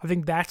him. I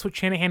think that's what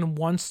Shanahan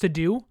wants to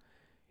do.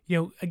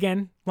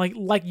 Again, like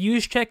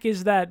Juszczyk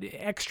is that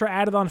extra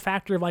added-on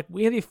factor of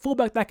we have a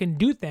fullback that can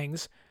do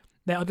things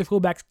that other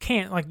fullbacks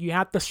can't. You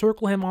have to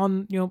circle him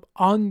on,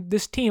 on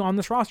this team, on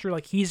this roster.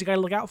 He's the guy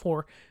to look out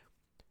for.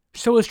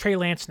 So is Trey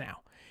Lance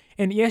now.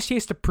 And yes, he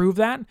has to prove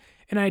that.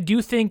 And I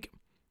do think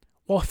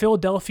while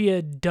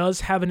Philadelphia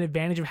does have an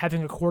advantage of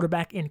having a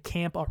quarterback in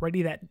camp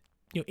already that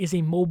is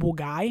a mobile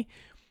guy,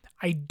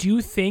 I do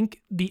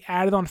think the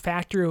added-on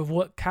factor of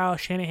what Kyle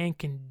Shanahan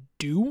can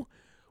do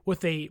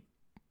with a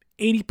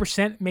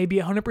 80%, maybe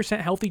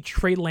 100% healthy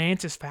Trey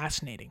Lance is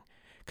fascinating.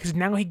 Because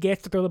now he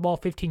gets to throw the ball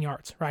 15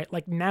 yards, right?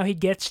 Now he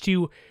gets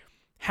to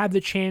have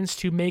the chance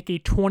to make a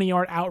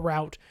 20-yard out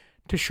route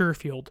to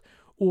Sherfield,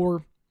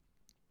 or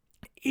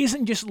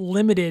isn't just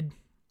limited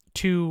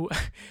to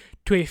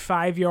a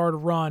 5-yard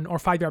run or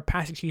 5-yard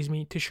pass, to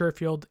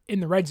Sherfield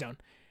in the red zone.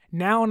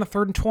 Now on a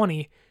 3rd and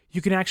 20,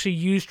 you can actually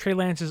use Trey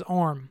Lance's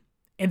arm,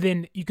 and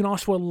then you can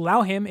also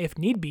allow him, if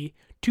need be,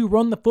 to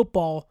run the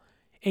football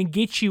and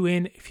get you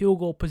in field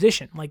goal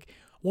position.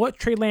 What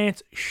Trey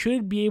Lance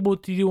should be able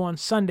to do on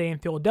Sunday in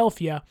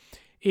Philadelphia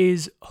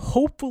is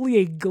hopefully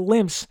a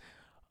glimpse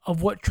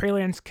of what Trey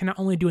Lance can not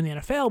only do in the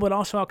NFL, but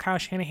also how Kyle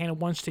Shanahan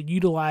wants to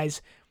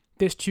utilize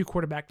this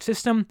 2-quarterback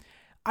system.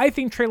 I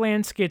think Trey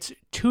Lance gets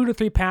 2 to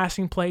 3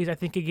 passing plays. I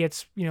think he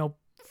gets,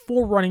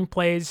 4 running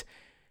plays.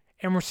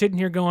 And we're sitting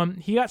here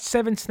going, he got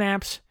 7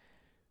 snaps,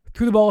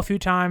 threw the ball a few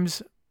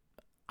times.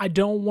 I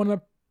don't want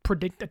to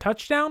predict a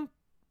touchdown,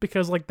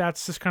 because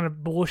that's just kind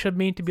of bullshit of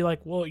me to be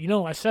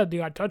well, I said they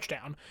got a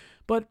touchdown.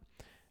 But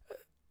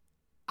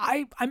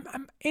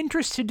I'm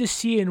interested to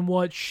see in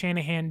what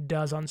Shanahan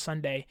does on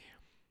Sunday,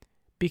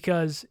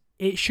 because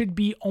it should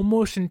be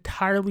almost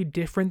entirely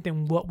different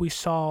than what we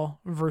saw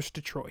versus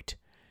Detroit.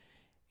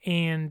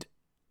 And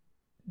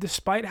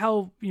despite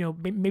how,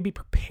 maybe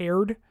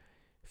prepared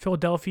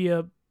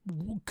Philadelphia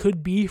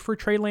could be for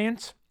Trey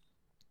Lance,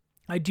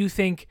 I do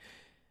think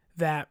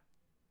that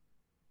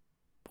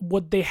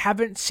what they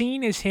haven't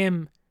seen is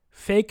him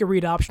fake a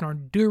read option or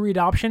do a read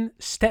option,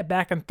 step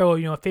back and throw,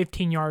 a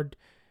 15-yard,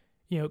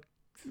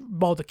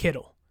 ball to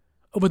Kittle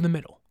over the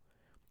middle,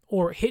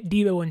 or hit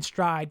Deebo in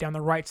stride down the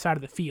right side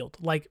of the field.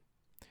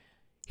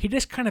 He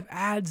just kind of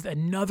adds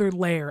another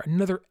layer,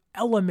 another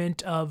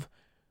element of,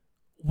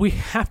 we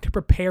have to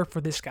prepare for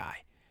this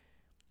guy.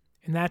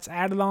 And that's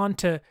added on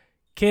to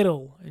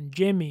Kittle and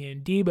Jimmy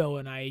and Deebo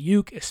and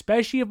Ayuk,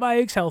 especially if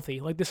Ayuk's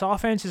healthy. This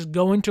offense is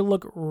going to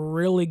look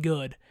really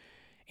good.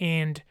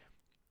 And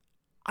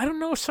I don't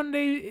know if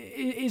Sunday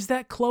is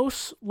that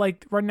close.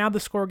 Right now,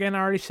 the score, again, I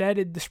already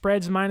said, the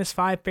spread's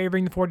 -5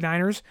 favoring the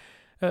 49ers.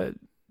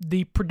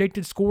 The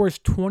predicted score is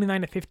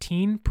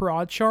 29-15 per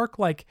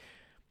OddsShark.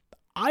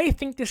 I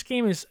think this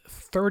game is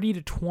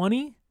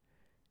 30-20,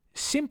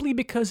 simply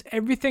because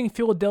everything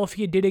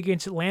Philadelphia did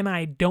against Atlanta,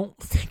 I don't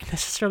think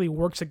necessarily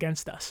works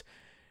against us,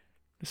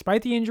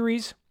 despite the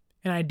injuries.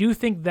 And I do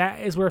think that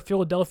is where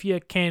Philadelphia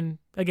can,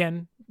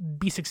 again,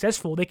 be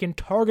successful. They can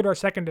target our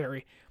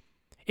secondary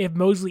if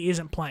Mosley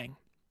isn't playing.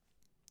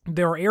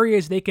 There are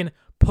areas they can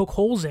poke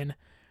holes in,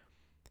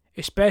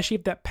 especially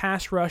if that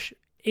pass rush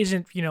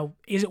isn't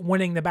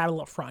winning the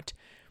battle up front.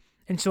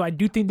 And so I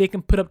do think they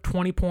can put up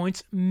 20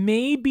 points,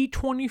 maybe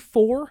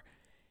 24.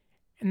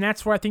 And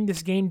that's where I think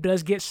this game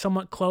does get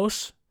somewhat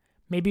close.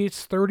 Maybe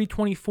it's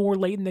 30-24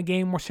 late in the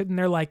game. We're sitting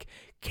there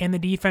can the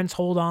defense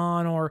hold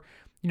on? Or,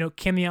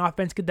 can the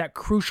offense get that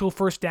crucial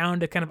first down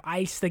to kind of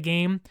ice the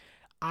game?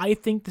 I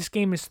think this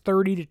game is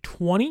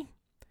 30-20.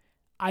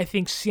 I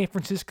think San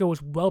Francisco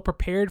is well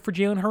prepared for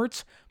Jalen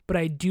Hurts, but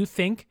I do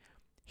think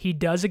he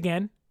does,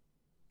 again,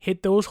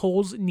 hit those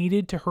holes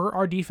needed to hurt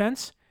our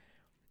defense.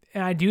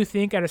 And I do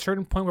think at a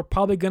certain point we're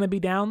probably going to be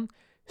down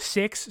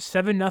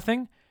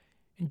 6-7-0.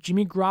 And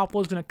Jimmy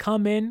Garoppolo is going to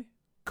come in,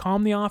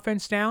 calm the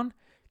offense down,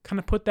 kind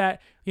of put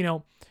that,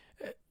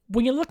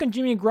 when you look in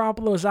Jimmy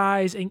Garoppolo's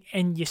eyes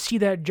and you see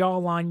that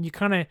jawline, you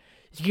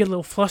get a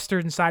little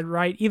flustered inside,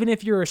 right? Even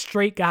if you're a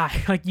straight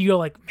guy, you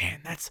go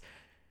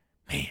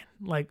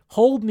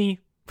hold me.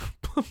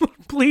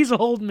 Please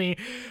hold me.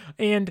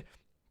 And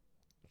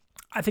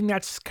I think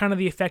that's kind of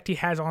the effect he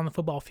has on the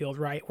football field,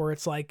 right? Where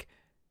it's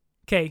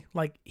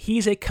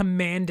he's a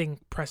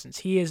commanding presence.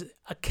 He is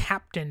a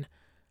captain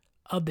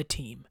of the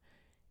team.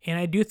 And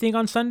I do think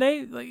on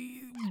Sunday,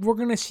 we're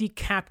going to see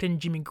Captain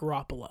Jimmy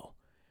Garoppolo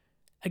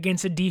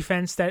against a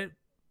defense that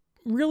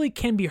really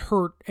can be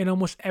hurt at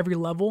almost every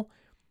level,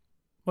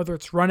 whether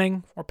it's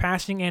running or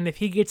passing. And if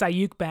he gets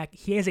Ayuk back,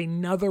 he has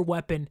another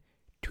weapon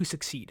to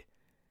succeed.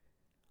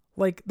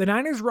 Like, the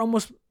Niners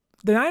almost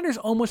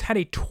had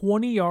a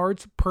 20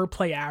 yards per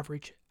play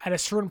average at a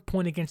certain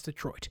point against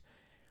Detroit.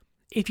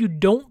 If you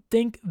don't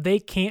think they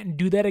can't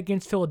do that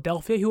against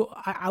Philadelphia, who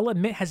I'll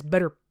admit has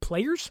better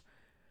players,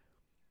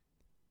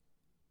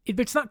 if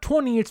it's not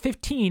 20, it's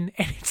 15,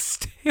 and it's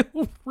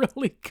still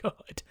really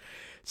good.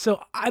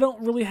 So I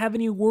don't really have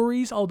any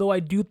worries, although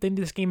I do think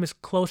this game is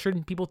closer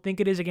than people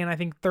think it is. Again, I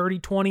think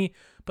 30-20,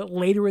 but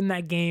later in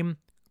that game,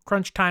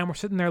 crunch time, we're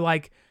sitting there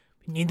like,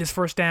 we need this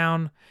first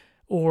down,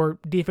 or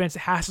defense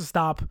has to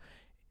stop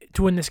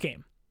to win this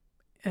game.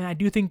 And I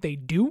do think they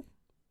do.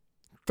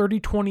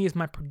 30-20 is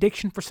my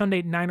prediction for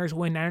Sunday. Niners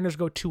win. Niners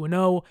go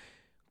 2-0.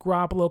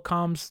 Garoppolo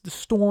calms the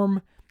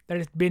storm that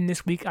has been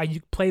this week.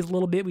 Ayuk plays a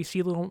little bit. We see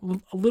a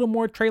little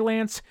more Trey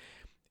Lance.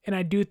 And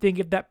I do think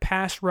if that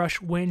pass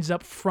rush wins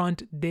up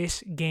front,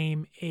 this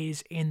game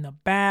is in the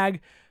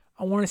bag.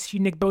 I want to see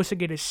Nick Bosa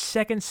get his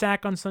second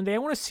sack on Sunday. I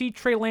want to see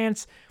Trey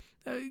Lance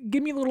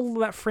give me a little of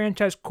that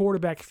franchise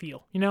quarterback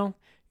feel,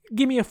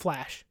 Give me a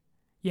flash.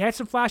 You had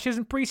some flashes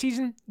in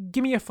preseason.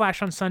 Give me a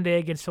flash on Sunday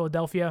against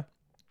Philadelphia.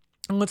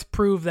 And let's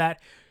prove that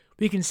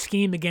we can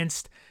scheme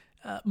against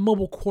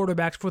mobile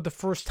quarterbacks for the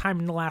first time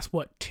in the last,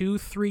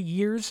 2-3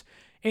 years?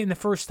 And the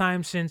first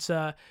time since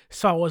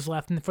Saul was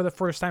left, and for the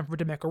first time for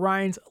DeMeco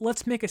Ryans.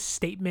 Let's make a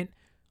statement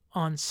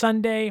on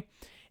Sunday.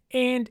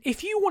 And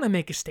if you want to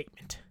make a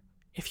statement,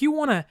 if you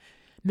want to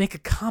make a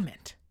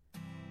comment,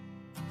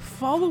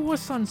 follow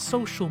us on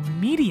social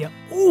media.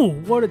 Ooh,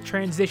 what a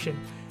transition.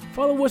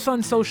 Follow us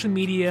on social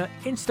media.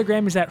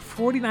 Instagram is at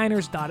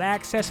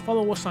 49ers.access.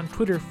 Follow us on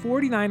Twitter,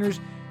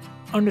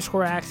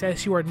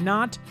 49ers_access. You are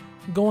not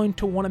going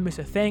to want to miss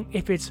a thing.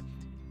 If it's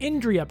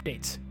injury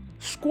updates,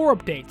 score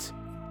updates,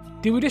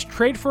 did we just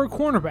trade for a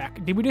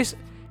cornerback? Did we just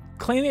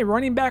claim a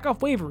running back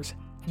off waivers?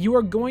 You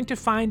are going to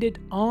find it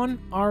on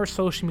our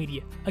social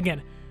media.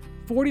 Again,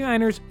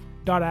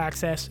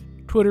 49ers.access,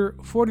 Twitter,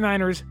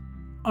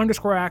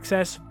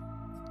 49ers_access.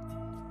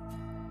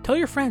 Tell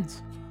your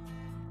friends.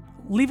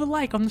 Leave a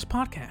like on this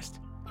podcast.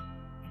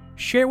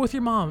 Share it with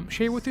your mom.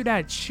 Share it with your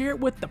dad. Share it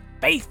with the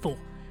faithful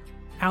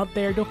out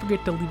there. Don't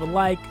forget to leave a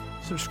like,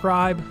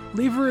 subscribe,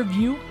 leave a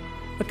review,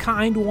 a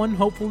kind one,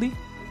 hopefully.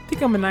 I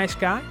think I'm a nice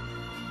guy.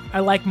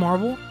 I like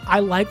Marvel. I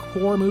like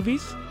horror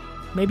movies.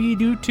 Maybe you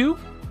do too.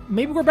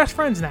 Maybe we're best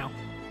friends now.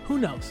 Who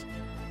knows?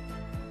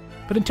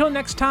 But until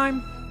next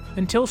time,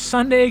 until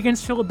Sunday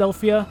against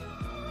Philadelphia,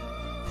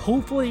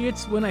 hopefully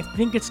it's when I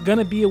think it's going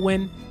to be a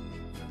win.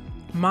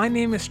 My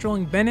name is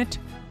Sterling Bennett.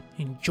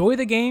 Enjoy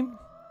the game.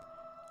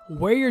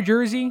 Wear your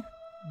jersey.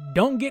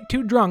 Don't get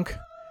too drunk.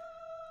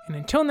 And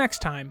until next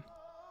time,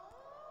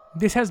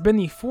 this has been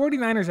the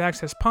 49ers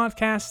Access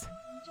Podcast.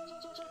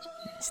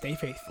 Stay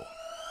faithful.